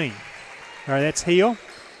left wing. All right, that's Hill.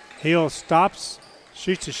 Hill stops,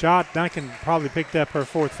 shoots a shot. Duncan probably picked up her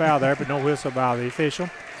 4th foul there, but no whistle by the official.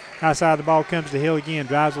 Outside the ball comes to Hill again,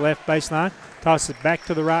 drives the left baseline, tosses it back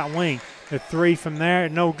to the right wing. The 3 from there,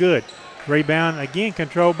 no good. Rebound again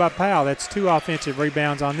controlled by Powell. That's 2 offensive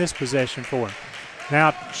rebounds on this possession for him.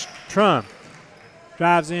 Now Trum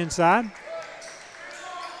drives inside.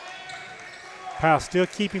 Powell still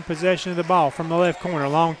keeping possession of the ball from the left corner.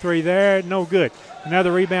 Long 3 there, no good.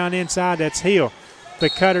 Another rebound inside, that's Hill. The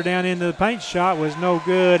cutter down into the paint shot was no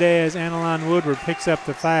good as Annaline Woodward picks up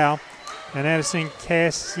the foul. And that has sent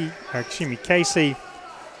Casey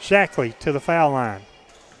Shackley to the foul line.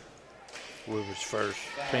 Woodward's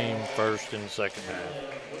team first in the second half.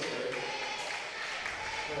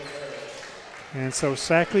 And so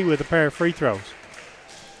Shackley with a pair of free throws.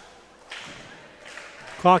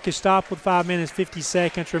 Clock is stopped with 5 minutes, 50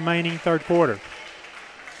 seconds remaining, 3rd quarter.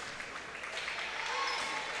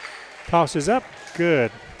 Tosses up,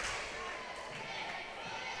 good.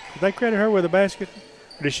 Did they credit her with a basket?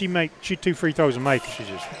 Or did she shoot 2 free throws and make it? She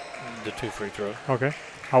just did 2 free throws. Okay.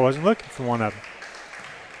 I wasn't looking for one of them.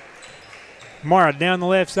 Mara down the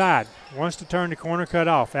left side. Wants to turn the corner, cut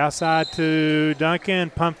off. Outside to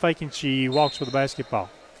Duncan, pump fake, and she walks with the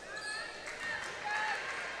basketball.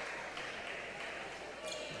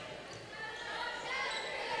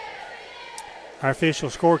 Our official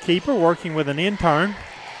scorekeeper working with an intern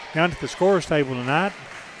down at the scorer's table tonight.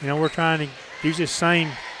 You know, we're trying to use this same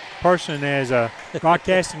person as a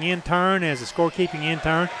broadcasting intern, as a scorekeeping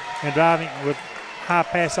intern, and driving with high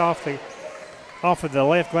pass off of the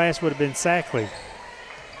left glass would have been Shackley.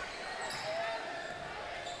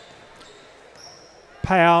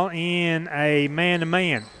 Powell in a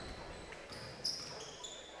man-to-man.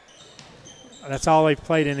 That's all they've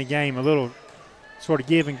played in the game, a little sort of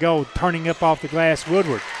give and go, turning up off the glass.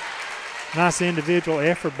 Woodward. Nice individual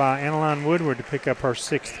effort by Annaline Woodward to pick up her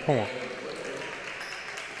 6th point.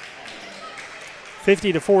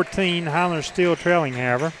 50-14, Highlanders still trailing,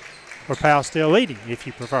 however, or Powell still leading, if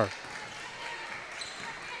you prefer.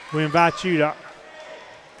 We invite you to,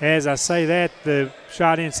 as I say that, the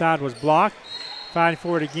shot inside was blocked. Fighting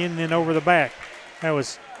for it again, and then over the back. That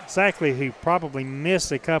was Shackley who probably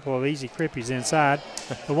missed a couple of easy crippies inside.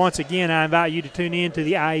 But once again, I invite you to tune in to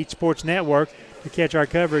the IH Sports Network to catch our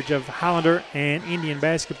coverage of Highlander and Indian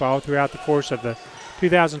basketball throughout the course of the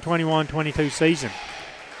 2021-22 season.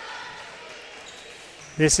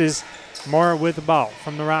 This is Mara with the ball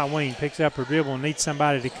from the right wing. Picks up her dribble and needs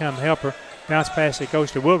somebody to come help her. Bounce pass that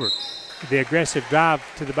goes to Woodward. The aggressive drive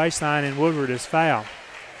to the baseline, and Woodward is fouled.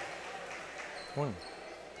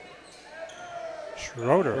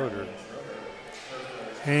 Schroeder.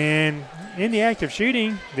 And in the act of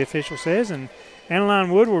shooting, the official says, and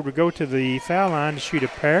Annaline Woodward would go to the foul line to shoot a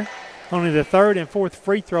pair. Only the 3rd and 4th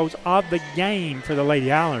free throws of the game for the Lady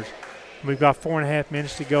Highlanders. We've got 4.5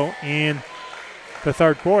 minutes to go in the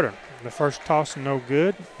 3rd quarter. The first toss no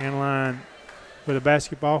good. Annaline with a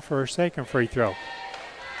basketball for her 2nd free throw.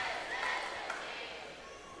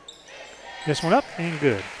 This one up and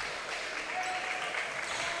good.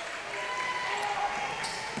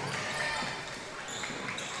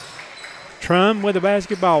 Trum with the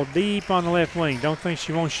basketball deep on the left wing. Don't think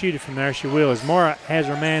she won't shoot it from there. She will, as Mara has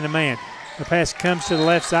her man-to-man. The pass comes to the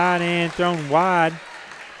left side and thrown wide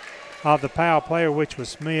of the Powell player, which was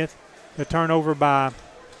Smith. The turnover by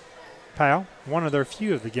Powell, one of their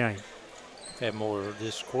few of the game. Had more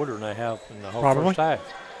this quarter than they have in the whole Probably. first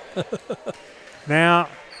half. Now,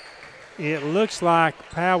 it looks like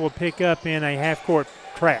Powell will pick up in a half-court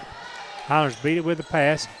trap. Highlanders beat it with the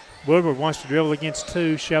pass. Woodward wants to dribble against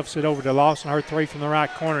 2, shovels it over to Lawson. Her 3 from the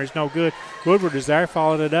right corner is no good. Woodward is there,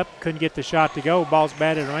 followed it up, couldn't get the shot to go. Ball's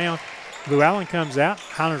batted around. Lou Allen comes out.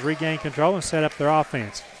 Highlanders regain control and set up their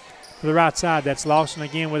offense. To the right side, that's Lawson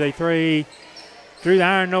again with a 3. Through the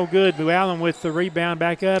iron, no good. Lou Allen with the rebound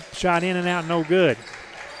back up. Shot in and out, no good.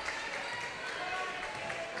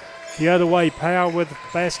 The other way, Powell with the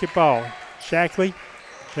basketball. Shackley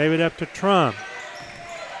gave it up to Trum.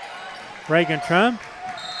 Reagan Trum.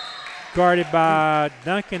 Guarded by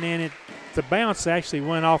Duncan, and the bounce actually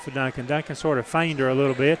went off of Duncan. Duncan sort of feigned her a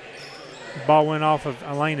little bit. The ball went off of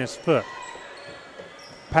Elena's foot.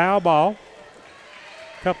 Powell ball.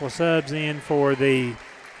 A couple of subs in for the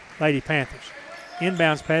Lady Panthers.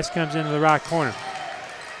 Inbounds pass comes into the right corner.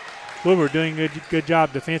 Woodward doing a good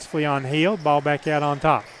job defensively on Hill. Ball back out on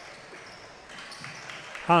top.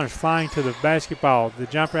 Highlanders flying to the basketball. The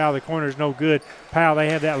jumper out of the corner is no good. Powell, they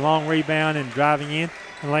have that long rebound and driving in.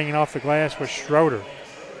 And laying it off the glass was Schroeder.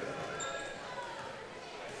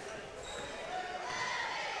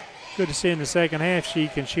 good to see in the second half she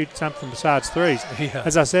can shoot something besides threes. Yeah.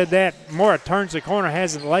 As I said that, Mora turns the corner,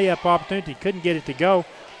 has a layup opportunity, couldn't get it to go.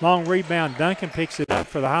 Long rebound, Duncan picks it up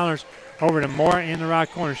for the Highlanders over to Mora in the right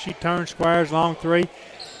corner. She turns, squares, long three.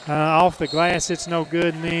 Off the glass, it's no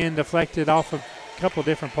good, and then deflected off of a couple of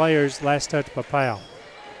different players. Last touch by Powell.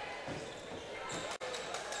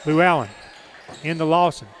 Lou Allen into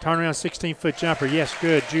Lawson. Turnaround 16-foot jumper. Yes,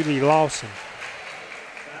 good. Julie Lawson.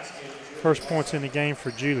 First points in the game for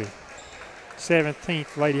Julie.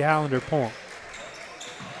 17th Lady Highlander point.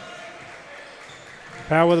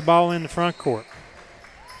 Powell with the ball in the front court.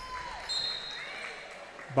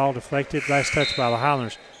 Ball deflected. Last touch by the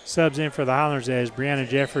Highlanders. Subs in for the Highlanders as Brianna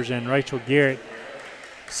Jeffers and Rachel Garrett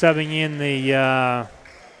subbing in the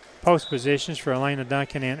post positions for Elena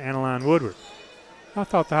Duncan and Annaline Woodward. I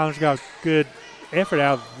thought the Highlanders got good effort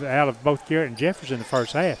out of both Garrett and Jeffers in the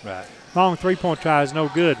first half. Right. Long three-point try is no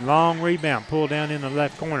good. Long rebound pulled down in the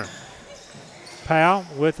left corner. Powell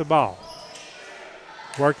with the ball.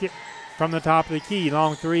 Work it from the top of the key.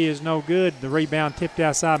 Long three is no good. The rebound tipped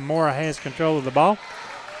outside. Mora has control of the ball.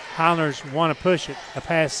 Highlanders want to push it. A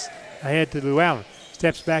pass ahead to Lou Allen.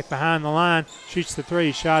 Steps back behind the line. Shoots the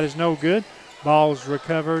three. Shot is no good. Ball's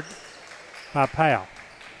recovered by Powell.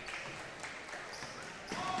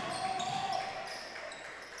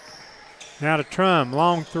 Now to Trum.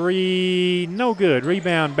 Long three. No good.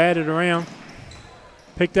 Rebound batted around.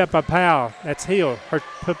 Picked up by Powell. That's Hill. Her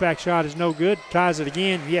putback shot is no good. Tries it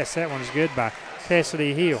again. Yes, that one is good by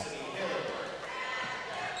Cassidy Hill.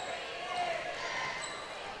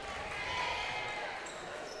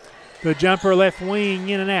 The jumper left wing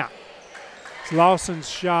in and out. It's Lawson's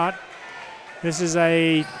shot. This is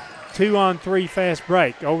a 2-on-3 fast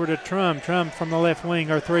break. Over to Trum. Trum from the left wing.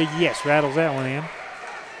 Her three, yes, rattles that one in.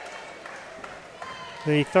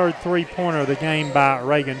 The third three-pointer of the game by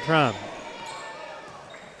Reagan Trum.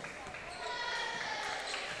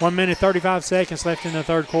 1 minute, 35 seconds left in the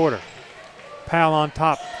third quarter. Powell on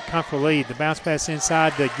top, comfortable lead. The bounce pass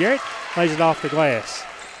inside to Garrett, lays it off the glass.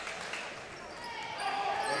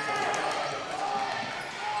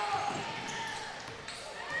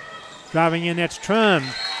 Driving in, that's Trum,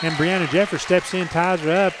 and Brianna Jeffers steps in, ties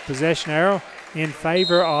her up. Possession arrow in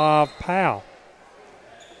favor of Powell.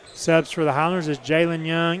 Subs for the Highlanders as Jalen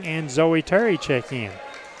Young and Zoe Terry check in.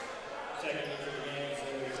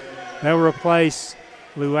 They'll replace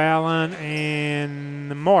Lou Allen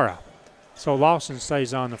and Mora. So Lawson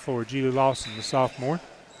stays on the floor. Julie Lawson, the sophomore.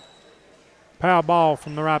 Powell ball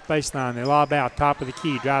from the right baseline. They lob out, top of the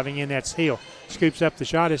key. Driving in, that's Hill. Scoops up the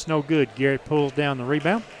shot. It's no good. Garrett pulls down the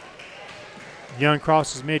rebound. Young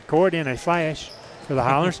crosses midcourt in a flash for the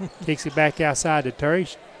Highlanders. Kicks it back outside to Terry.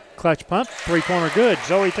 Clutch pump. Three-pointer good.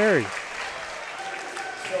 Zoe Terry.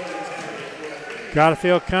 Got to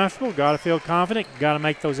feel comfortable. Got to feel confident. Got to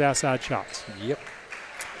make those outside shots. Yep.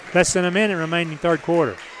 Less than a minute remaining third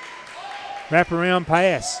quarter. Wraparound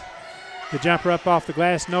pass. The jumper up off the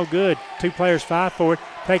glass, no good. Two players fight for it.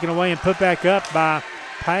 Taken away and put back up by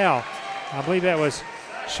Powell. I believe that was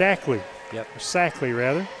Shackley. Yep. Or Sackley,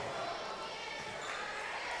 rather.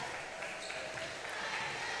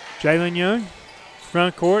 Jalen Young,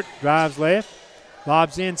 front court, drives left,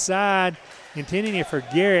 lobs inside, intending it for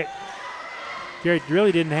Garrett. Garrett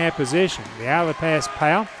really didn't have position. The outlet pass,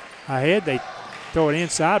 Powell ahead. They throw it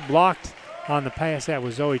inside, blocked on the pass. That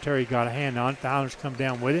was Zoe Terry, got a hand on it. The Highlanders come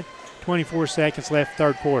down with it. 24 seconds left,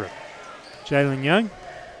 third quarter. Jalen Young,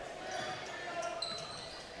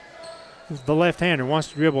 the left-hander, wants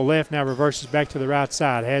to dribble left, now reverses back to the right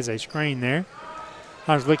side, has a screen there.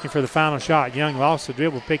 I was looking for the final shot. Young lost the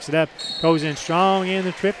dribble, picks it up, goes in strong in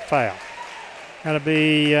the trip foul. That'll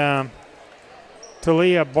be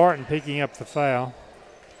Talia Barton picking up the foul.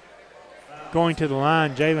 Going to the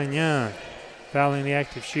line, Jalen Young, fouling the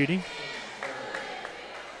act of shooting.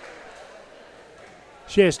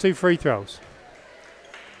 She has two free throws.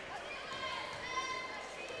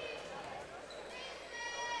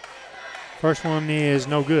 First one is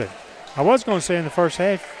no good. I was going to say in the first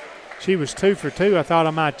half she was 2 for 2. I thought I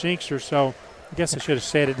might jinx her, so I guess I should have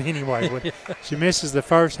said it anyway. But she misses the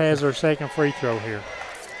first, has her second free throw here.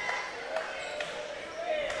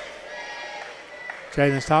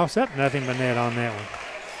 Jalen's toss up, nothing but net on that one.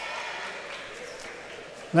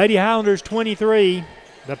 Lady Highlanders 23,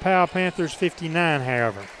 the Powell Panthers 59,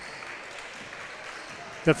 however.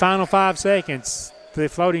 The final 5 seconds. The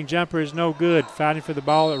floating jumper is no good. Fighting for the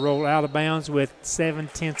ball that rolled out of bounds with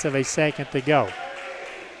 0.7 of a second to go.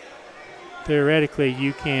 Theoretically,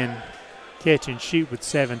 you can catch and shoot with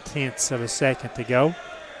 0.7 of a second to go,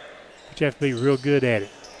 but you have to be real good at it.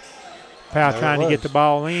 Powell trying to get the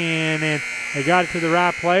ball in, and they got it to the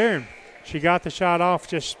right player, and she got the shot off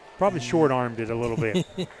just probably short-armed it a little bit.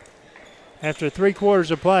 After 3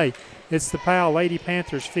 quarters of play, it's the Powell Lady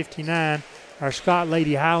Panthers 59, our Scott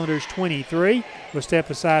Lady Highlanders 23. We'll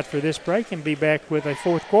step aside for this break and be back with a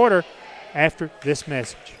 4th quarter after this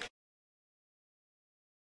message.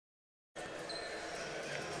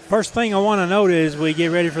 First thing I want to note as we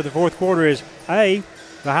get ready for the 4th quarter is, A,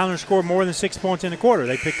 the Highlanders scored more than 6 points in the quarter.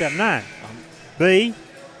 They picked up 9. B,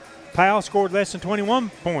 Powell scored less than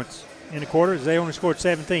 21 points in the quarter as they only scored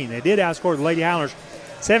 17. They did outscore the Lady Highlanders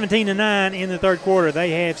 17-9 in the 3rd quarter.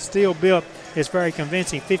 They have still built this very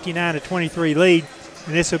convincing 59-23 lead,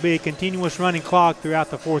 and this will be a continuous running clock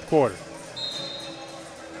throughout the 4th quarter.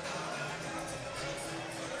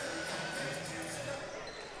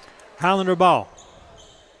 Highlander ball.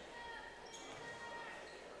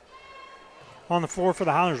 On the floor for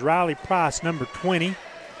the Highlanders, Riley Price, number 20,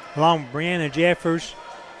 along with Brianna Jeffers.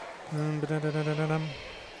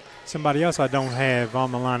 Somebody else I don't have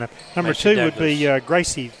on the lineup. Number Macy 2 Douglas. would be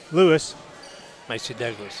Gracie Lewis. Macy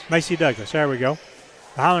Douglas. Macy Douglas, there we go.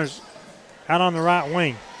 The Highlanders out on the right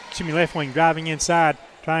wing, left wing, driving inside,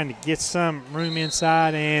 trying to get some room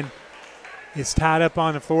inside, and it's tied up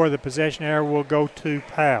on the floor. The possession error will go to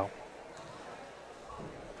Powell.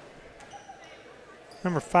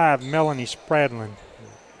 Number 5, Melanie Spradlin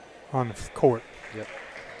on the court. Yep.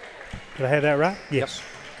 Did I have that right? Yes. Yep.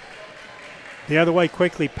 The other way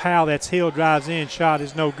quickly, Powell, that's Hill, drives in, shot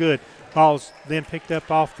is no good. Ball's then picked up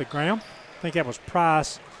off the ground. I think that was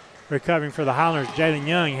Price recovering for the Highlanders. Jalen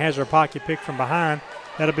Young has her pocket picked from behind.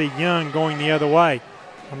 That'll be Young going the other way.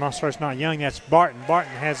 I'm not sure it's not Young, that's Barton.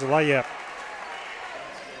 Barton has the layup.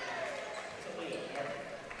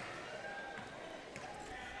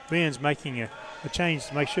 Ben's making a change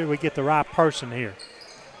to make sure we get the right person here.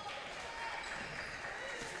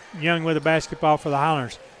 Young with the basketball for the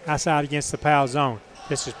Highlanders. Outside against the Powell zone.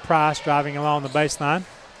 This is Price driving along the baseline.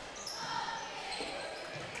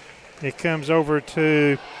 It comes over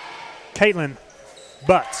to Caitlin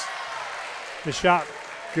Butts. The shot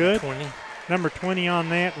good. 20. Number 20 on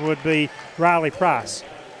that would be Riley Price.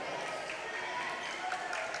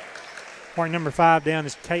 Point number 5 down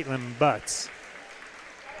is Caitlin Butts.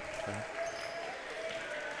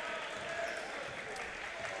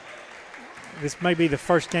 This may be the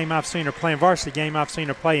first game I've seen her playing, varsity game I've seen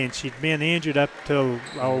her play, and she'd been injured up till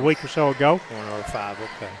a week or so ago. 1 or 5,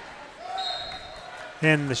 okay.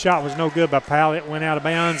 And the shot was no good by Powell. It went out of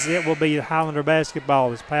bounds. It will be Highlander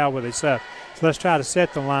basketball as Powell with his up. So let's try to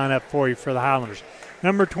set the lineup for you for the Highlanders.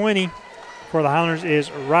 Number 20 for the Highlanders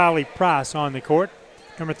is Riley Price on the court.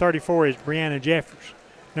 Number 34 is Brianna Jeffers.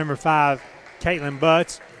 Number 5, Caitlin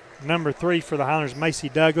Butts. Number 3 for the Highlanders, Macy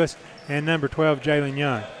Douglas. And number 12, Jalen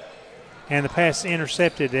Young. And the pass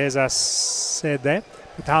intercepted, as I said that.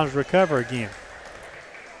 But the Highlanders recover again.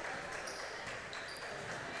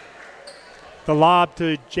 The lob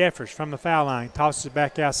to Jeffers from the foul line. Tosses it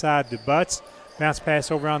back outside to Butts. Bounce pass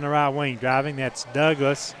over on the right wing. Driving, that's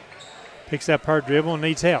Douglas. Picks up her dribble and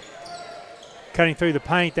needs help. Cutting through the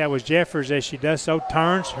paint, that was Jeffers as she does so.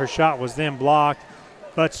 Turns, her shot was then blocked.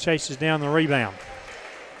 Butts chases down the rebound.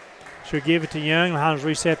 She'll give it to Young. The Highlanders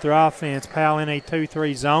reset their offense. Powell in a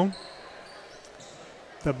 2-3 zone.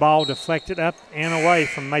 The ball deflected up and away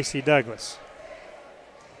from Macy Douglas.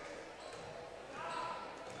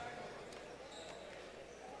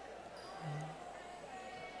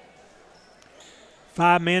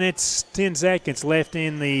 Five minutes, 10 seconds left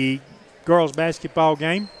in the girls basketball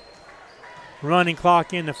game. Running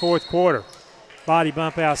clock in the 4th quarter. Body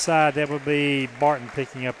bump outside, that would be Barton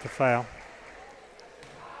picking up the foul.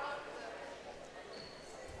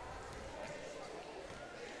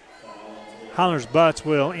 Highlanders Butts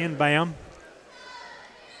will inbound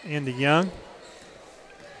into Young.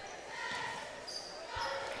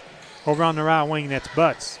 Over on the right wing, that's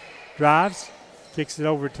Butts. Drives, kicks it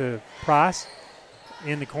over to Price.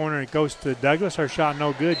 In the corner, it goes to Douglas. Her shot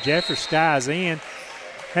no good. Jeffers skies in.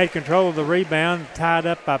 Had control of the rebound, tied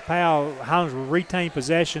up by Powell. Highlanders will retain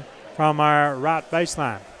possession from our right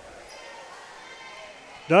baseline.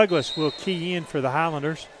 Douglas will key in for the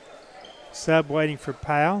Highlanders. Sub waiting for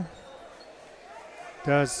Powell.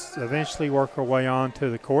 Does eventually work her way on to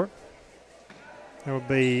the court. That will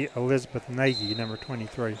be Elizabeth Nagy, number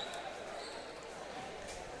 23.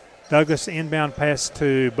 Douglas inbound pass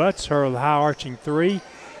to Butts. Her high arching 3.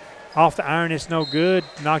 Off the iron, it's no good.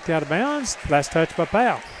 Knocked out of bounds. Last touch by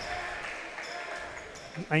Powell.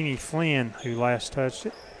 Amy Flynn who last touched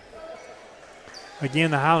it. Again,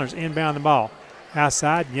 the Highlanders inbound the ball.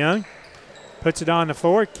 Outside, Young puts it on the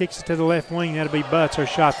floor, kicks it to the left wing. That'll be Butts. Her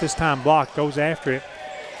shot this time blocked, goes after it.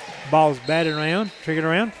 Ball's batted around, triggered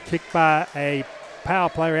around, kicked by a Powell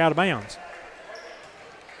player out of bounds.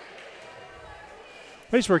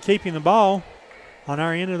 At least we're keeping the ball on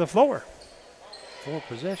our end of the floor. Full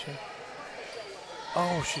possession.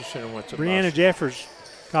 Oh, she should have went to Brianna Jeffers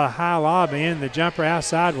got a high lob in. The jumper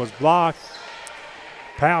outside was blocked.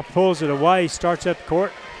 Powell pulls it away, starts up the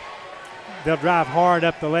court. They'll drive hard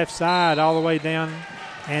up the left side all the way down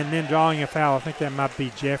and then drawing a foul. I think that might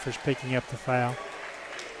be Jeffers picking up the foul.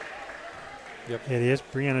 Yep. It is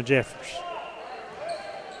Brianna Jeffers.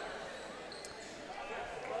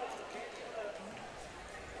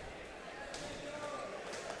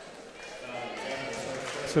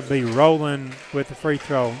 This will be Rowland with the free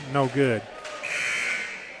throw. No good.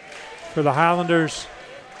 For the Highlanders,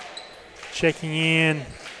 checking in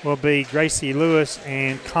will be Gracie Lewis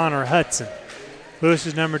and Connor Hudson. Lewis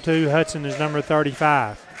is number 2, Hudson is number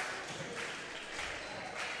 35.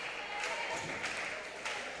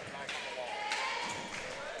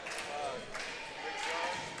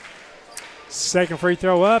 Second free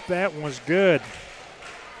throw up, that was good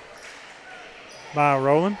by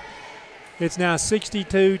Rowland. It's now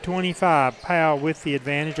 62-25. Powell with the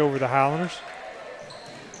advantage over the Highlanders.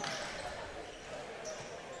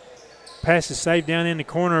 Pass is saved down in the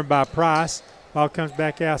corner by Price. Ball comes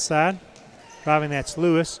back outside. Driving, that's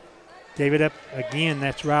Lewis. Gave it up again,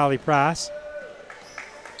 that's Riley Price.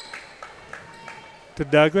 To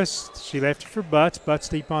Douglas. She left it for Butts. Butts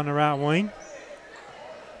deep on the right wing.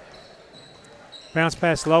 Bounce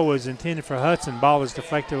pass low was intended for Hudson. Ball is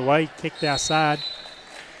deflected away, kicked outside.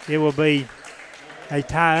 It will be a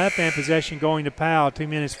tie-up and possession going to Powell. 2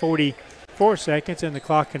 minutes, 44 seconds, and the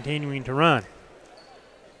clock continuing to run.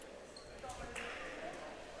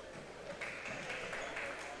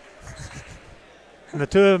 And the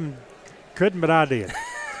two of them couldn't, but I did.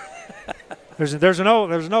 There's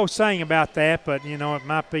no saying about that, but, you know, it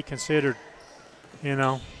might be considered, you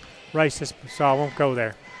know, racist, so I won't go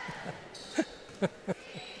there.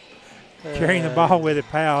 Carrying the ball with it,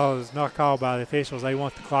 Powell is not called by the officials. They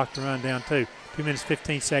want the clock to run down too. 2 minutes,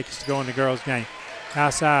 15 seconds to go in the girls' game.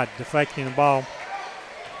 Outside, deflecting the ball.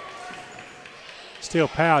 Still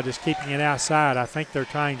Powell just keeping it outside. I think they're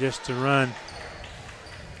trying just to run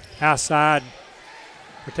outside,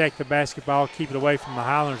 protect the basketball, keep it away from the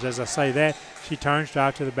Highlanders. As I say that, she turns,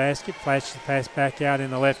 drive to the basket, flashes the pass back out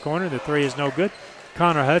in the left corner. The three is no good.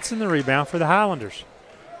 Connor Hudson, the rebound for the Highlanders.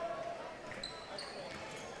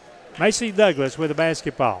 Macy Douglas with the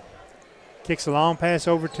basketball. Kicks a long pass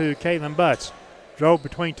over to Caitlin Butts. Drove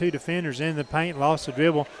between two defenders in the paint, lost the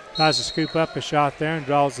dribble, tries to scoop up a shot there and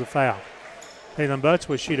draws the foul. Caitlin Butts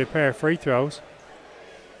will shoot a pair of free throws.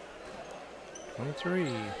 23,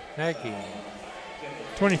 Aggie.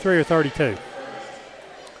 23 or 32.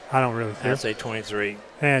 I don't really care. I'd say 23.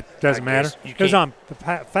 It doesn't matter. It was on, the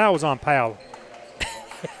foul was on Powell.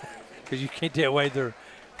 Because you can't tell whether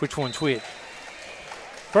which one's which.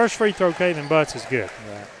 First free throw, Caitlin Butts is good.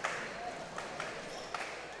 Right.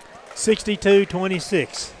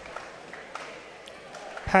 62-26.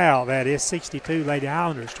 Powell, that is 62. Lady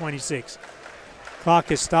Highlanders 26.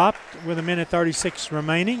 Clock is stopped with 1:36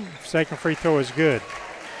 remaining. Second free throw is good.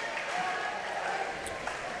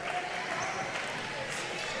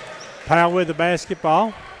 Powell with the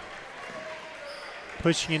basketball.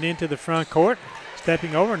 Pushing it into the front court.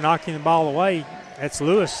 Stepping over, knocking the ball away. That's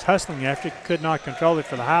Lewis hustling after it. Could not control it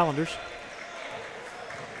for the Highlanders.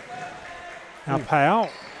 Now Powell,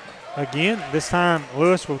 again, this time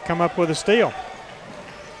Lewis will come up with a steal.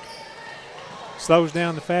 Slows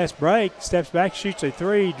down the fast break, steps back, shoots a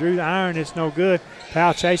three, drew the iron, it's no good.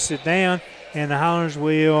 Powell chases it down, and the Highlanders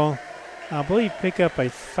will, I believe, pick up a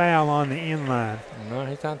foul on the inline. No,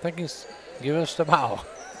 I think he's giving us the ball.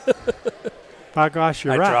 By gosh,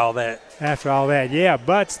 you're right. After all that, yeah,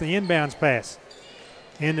 Butts, the inbounds pass.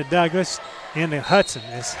 Into Douglas, into Hudson.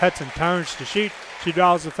 As Hudson turns to shoot, she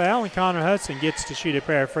draws the foul, and Connor Hudson gets to shoot a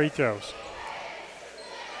pair of free throws.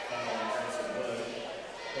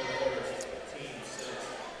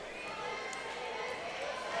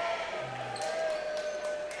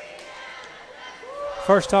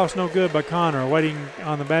 First toss no good by Connor, waiting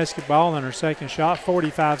on the basketball on her second shot.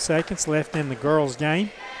 45 seconds left in the girls'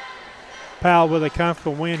 game. Powell with a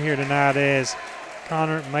comfortable win here tonight as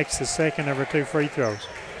Connor makes the second of her two free throws.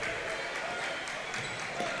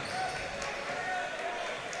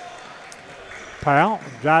 Powell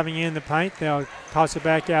driving in the paint. They'll toss it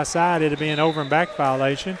back outside. It'll be an over and back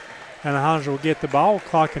violation, and the Highlanders will get the ball.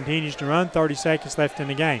 Clock continues to run. 30 seconds left in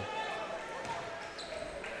the game.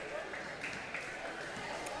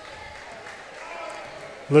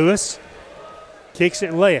 Lewis kicks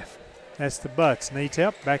it left. That's the Butts. Needs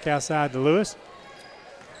help. Back outside to Lewis.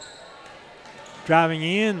 Driving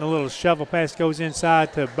in. The little shovel pass goes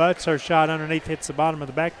inside to Butts. Her shot underneath hits the bottom of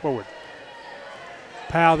the backboard.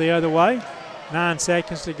 Powell the other way. 9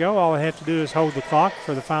 seconds to go. All they have to do is hold the clock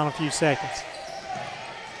for the final few seconds.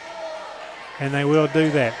 And they will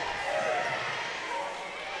do that.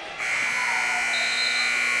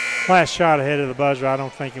 Last shot ahead of the buzzer. I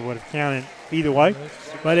don't think it would have counted either way.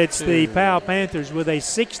 But it's the Powell Panthers with a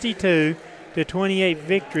 62-28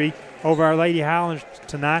 victory over our Lady Highlanders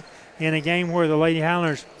tonight in a game where the Lady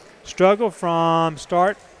Highlanders struggled from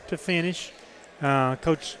start to finish.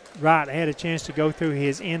 Coach Wright had a chance to go through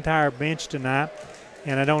his entire bench tonight,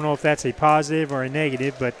 and I don't know if that's a positive or a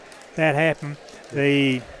negative, but that happened.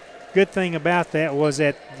 The good thing about that was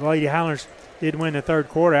that the Lady Highlanders did win the third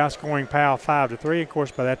quarter, outscoring Powell 5-3. Of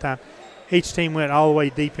course, by that time, each team went all the way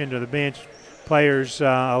deep into the bench, players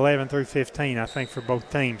 11 through 15, I think, for both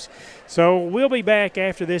teams. So we'll be back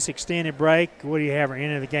after this extended break. What do you have our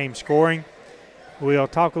end of the game scoring? We'll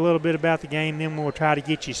talk a little bit about the game, then we'll try to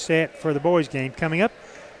get you set for the boys' game coming up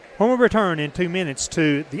when we return in 2 minutes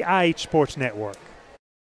to the IH Sports Network.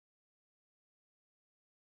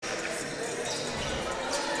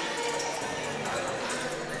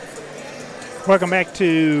 Welcome back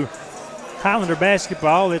to Highlander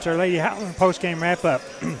basketball. It's our Lady Highlander postgame wrap-up.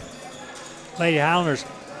 Lady Highlanders,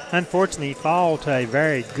 unfortunately, fall to a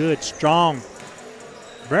very good,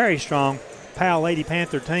 very strong Powell Lady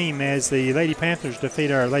Panther team as the Lady Panthers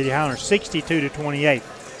defeat our Lady Highlanders 62-28.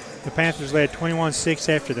 The Panthers led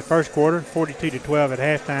 21-6 after the first quarter, 42-12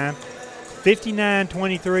 at halftime,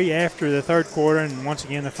 59-23 after the third quarter, and once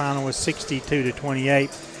again the final was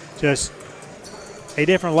 62-28. Just a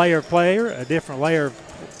different layer of player, a different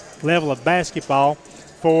level of basketball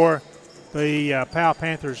for the Powell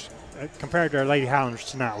Panthers compared to our Lady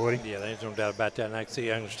Highlanders tonight, Woody. Yeah, there's no doubt about that, and I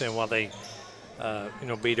understand why they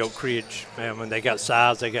beat Oak Ridge. Man, when they got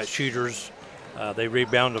size, they got shooters. They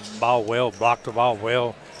rebound the ball well, block the ball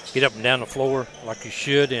well, get up and down the floor like you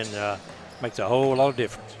should, and makes a whole lot of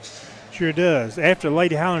difference. Sure does. After the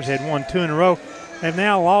Lady Highlanders had won 2 in a row, they've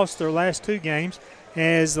now lost their last 2 games,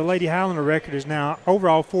 as the Lady Highlander record is now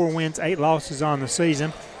overall 4 wins, 8 losses on the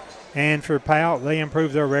season. And for Powell, they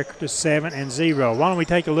improved their record to 7-0. Why don't we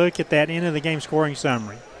take a look at that end of the game scoring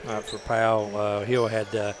summary? For Powell, Hill had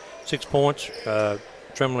 6 points.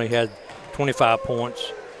 Tremblay had 25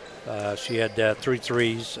 points. She had 3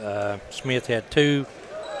 threes. Smith had 2.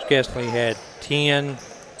 Skesley had 10.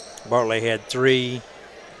 Bartley had 3.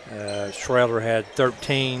 Schrader had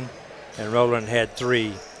 13. And Rowland had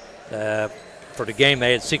 3. For the game,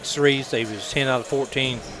 they had 6 threes. They was 10 out of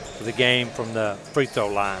 14 for the game from the free throw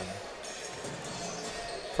line.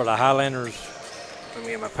 For the Highlanders, let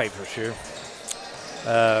me get my papers here.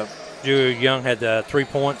 Julia Young had 3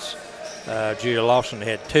 points. Julia Lawson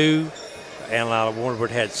had 2. Annalisa Warnwood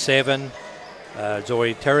had 7.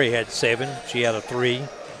 Zoe Terry had 7. She had a 3.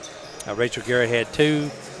 Rachel Garrett had 2.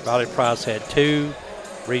 Riley Price had 2.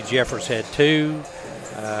 Reed Jeffers had 2.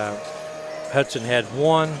 Hudson had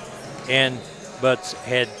 1. And Butts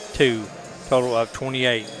had 2. Total of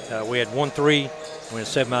 28. We had 1 3. We had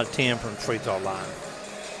 7 out of 10 from the free throw line.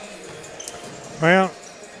 Well,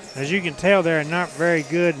 as you can tell, they're not very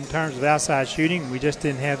good in terms of outside shooting. We just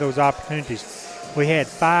didn't have those opportunities. We had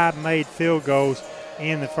 5 made field goals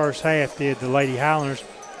in the first half, did the Lady Highlanders.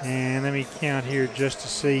 And let me count here just to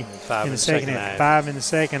see. 5 in the second half. 5 in the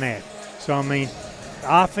second half. So, I mean,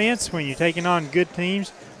 offense, when you're taking on good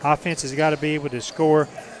teams, offense has got to be able to score,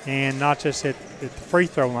 and not just at the free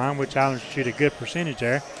throw line, which Islanders shoot a good percentage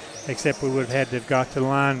there, except we would have had to have got to the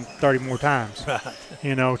line 30 more times,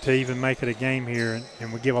 to even make it a game here.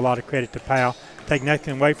 And we give a lot of credit to Powell. Take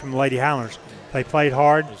nothing away from the Lady Highlanders. They played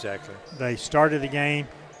hard. Exactly. They started the game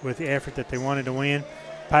with the effort that they wanted to win.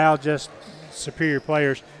 Powell just superior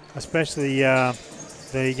players, especially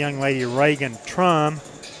the young lady Reagan Trum,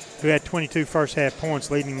 who had 22 first-half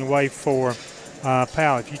points, leading the way for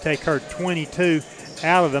Powell. If you take her 22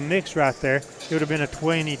 out of the mix right there, it would have been a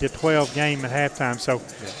 20-12 game at halftime. So,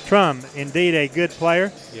 Trum, indeed a good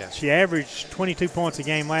player. Yeah. She averaged 22 points a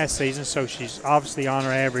game last season, so she's obviously on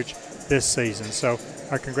her average this season. So,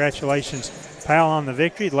 our congratulations, Powell, on the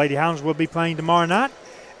victory. The Lady Hounds will be playing tomorrow night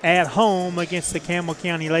at home against the Campbell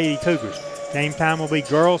County Lady Cougars. Game time will be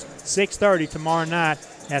girls 6:30 tomorrow night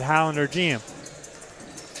at Highlander Gym.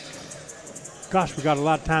 Gosh, we got a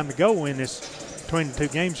lot of time to go in this between the 2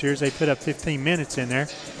 game series. They put up 15 minutes in there.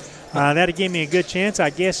 That'll give me a good chance, I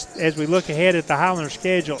guess, as we look ahead at the Highlander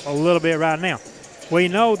schedule a little bit right now. We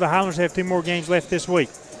know the Highlanders have 2 more games left this week.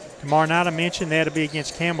 Tomorrow night, I mentioned, that'll be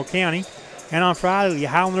against Campbell County. And on Friday, the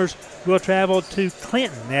Highlanders will travel to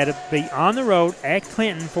Clinton. That'll be on the road at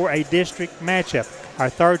Clinton for a district matchup. Our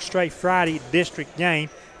 3rd straight Friday district game.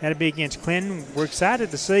 That'll be against Clinton. We're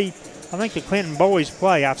excited to see, I think, the Clinton boys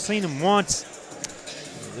play. I've seen them once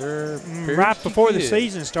they're right before the good.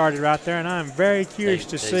 season started right there, and I'm very curious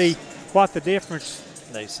to They see what the difference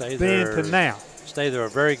They say then they're to now. They're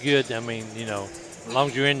very good. I mean, as long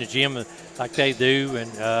as you're in the gym like they do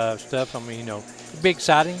and stuff, I mean, it'll be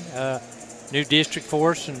exciting. New district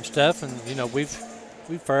for us and stuff, and we've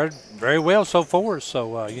fared very well so far.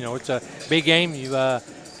 So it's a big game. You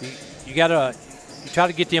gotta try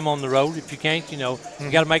to get them on the road. If you can't, you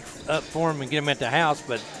gotta make up for them and get them at the house.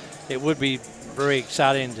 But it would be very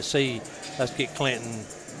exciting to see us get Clinton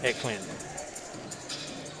at Clinton.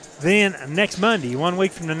 Then next Monday, 1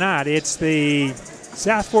 week from tonight, it's the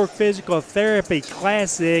South Fork Physical Therapy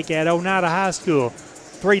Classic at Oneida High School.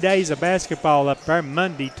 3 days of basketball up there,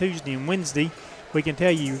 Monday, Tuesday, and Wednesday. We can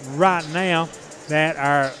tell you right now that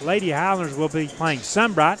our Lady Highlanders will be playing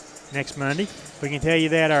Sunbright next Monday. We can tell you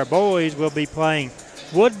that our boys will be playing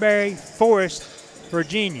Woodbury Forest,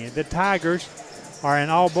 Virginia. The Tigers are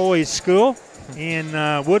an all-boys school in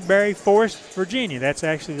Woodbury Forest, Virginia. That's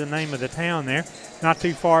actually the name of the town there, not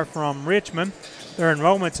too far from Richmond. Their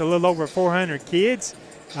enrollment's a little over 400 kids.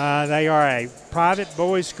 They are a private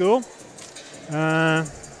boys' school. They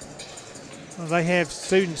have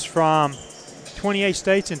students from 28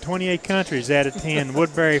 states and 28 countries that attend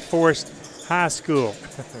Woodbury Forest High School.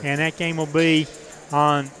 And that game will be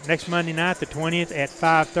on next Monday night, the 20th, at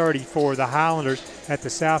 5:30 for the Highlanders at the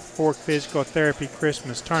South Fork Physical Therapy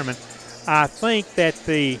Christmas Tournament. I think that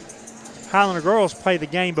the Highlander girls play the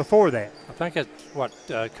game before that. I think that's what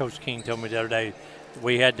Coach King told me the other day.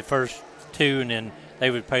 We had the first two, and then they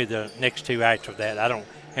would play the next two after that. I don't know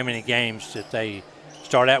how many games that they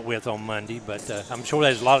start out with on Monday, but I'm sure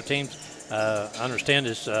there's a lot of teams. I understand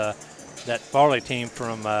this that Farley team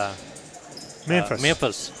from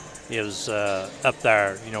Memphis is up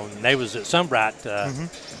there. And they was at Sunbright,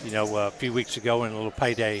 a few weeks ago in a little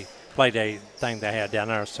play day thing they had down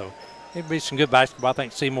there. So it'd be some good basketball. I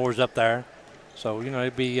think Seymour's up there, so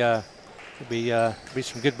it'd be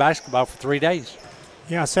some good basketball for 3 days.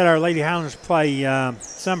 Yeah, I said our Lady Highlanders play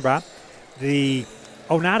Sunbright. The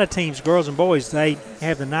Oneida teams, girls and boys, they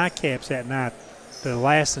have the nightcaps that night, the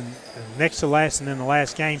last and next to last, and then the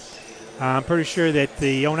last game. I'm pretty sure that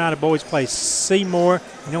the Oneida boys play Seymour,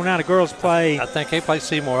 and the Oneida girls play. I think they play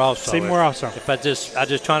Seymour also. If I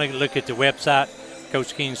just trying to look at the website,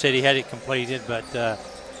 Coach King said he had it completed, but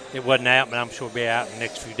it wasn't out. But I'm sure it'll be out in the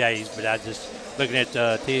next few days. But I just looking at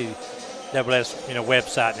the TWS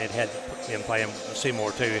website, and it had them playing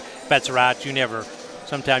Seymour too. If that's right,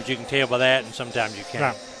 sometimes you can tell by that, and sometimes you can't.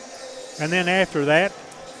 Right. And then after that,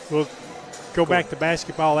 we'll go back to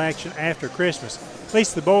basketball action after Christmas. At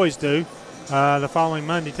least the boys do. The following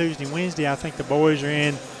Monday, Tuesday, Wednesday, I think the boys are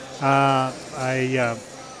in a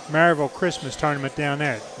Maryville Christmas tournament down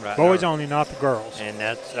there. Right. Boys only, not the girls. And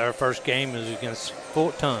that's our first game is against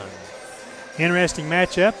Fulton. Interesting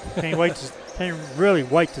matchup. Can't really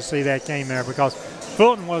wait to see that game there, because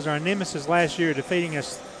Fulton was our nemesis last year, defeating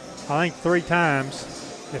us, I think, 3 times,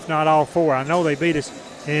 if not all 4. I know they beat us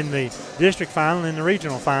in the district final and the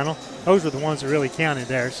regional final. Those are the ones that really counted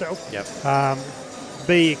there. So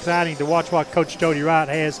be exciting to watch what Coach Jody Wright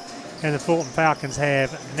has and the Fulton Falcons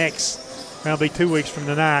have next. That'll be 2 weeks from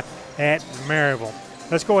tonight at Maryville.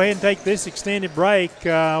 Let's go ahead and take this extended break.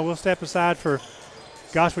 We'll step aside for,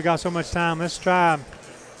 gosh, we got so much time. Let's try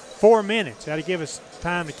 4 minutes. That'll give us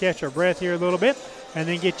time to catch our breath here a little bit, and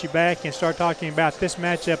then get you back and start talking about this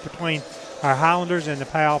matchup between our Highlanders and the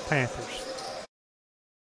Powell Panthers.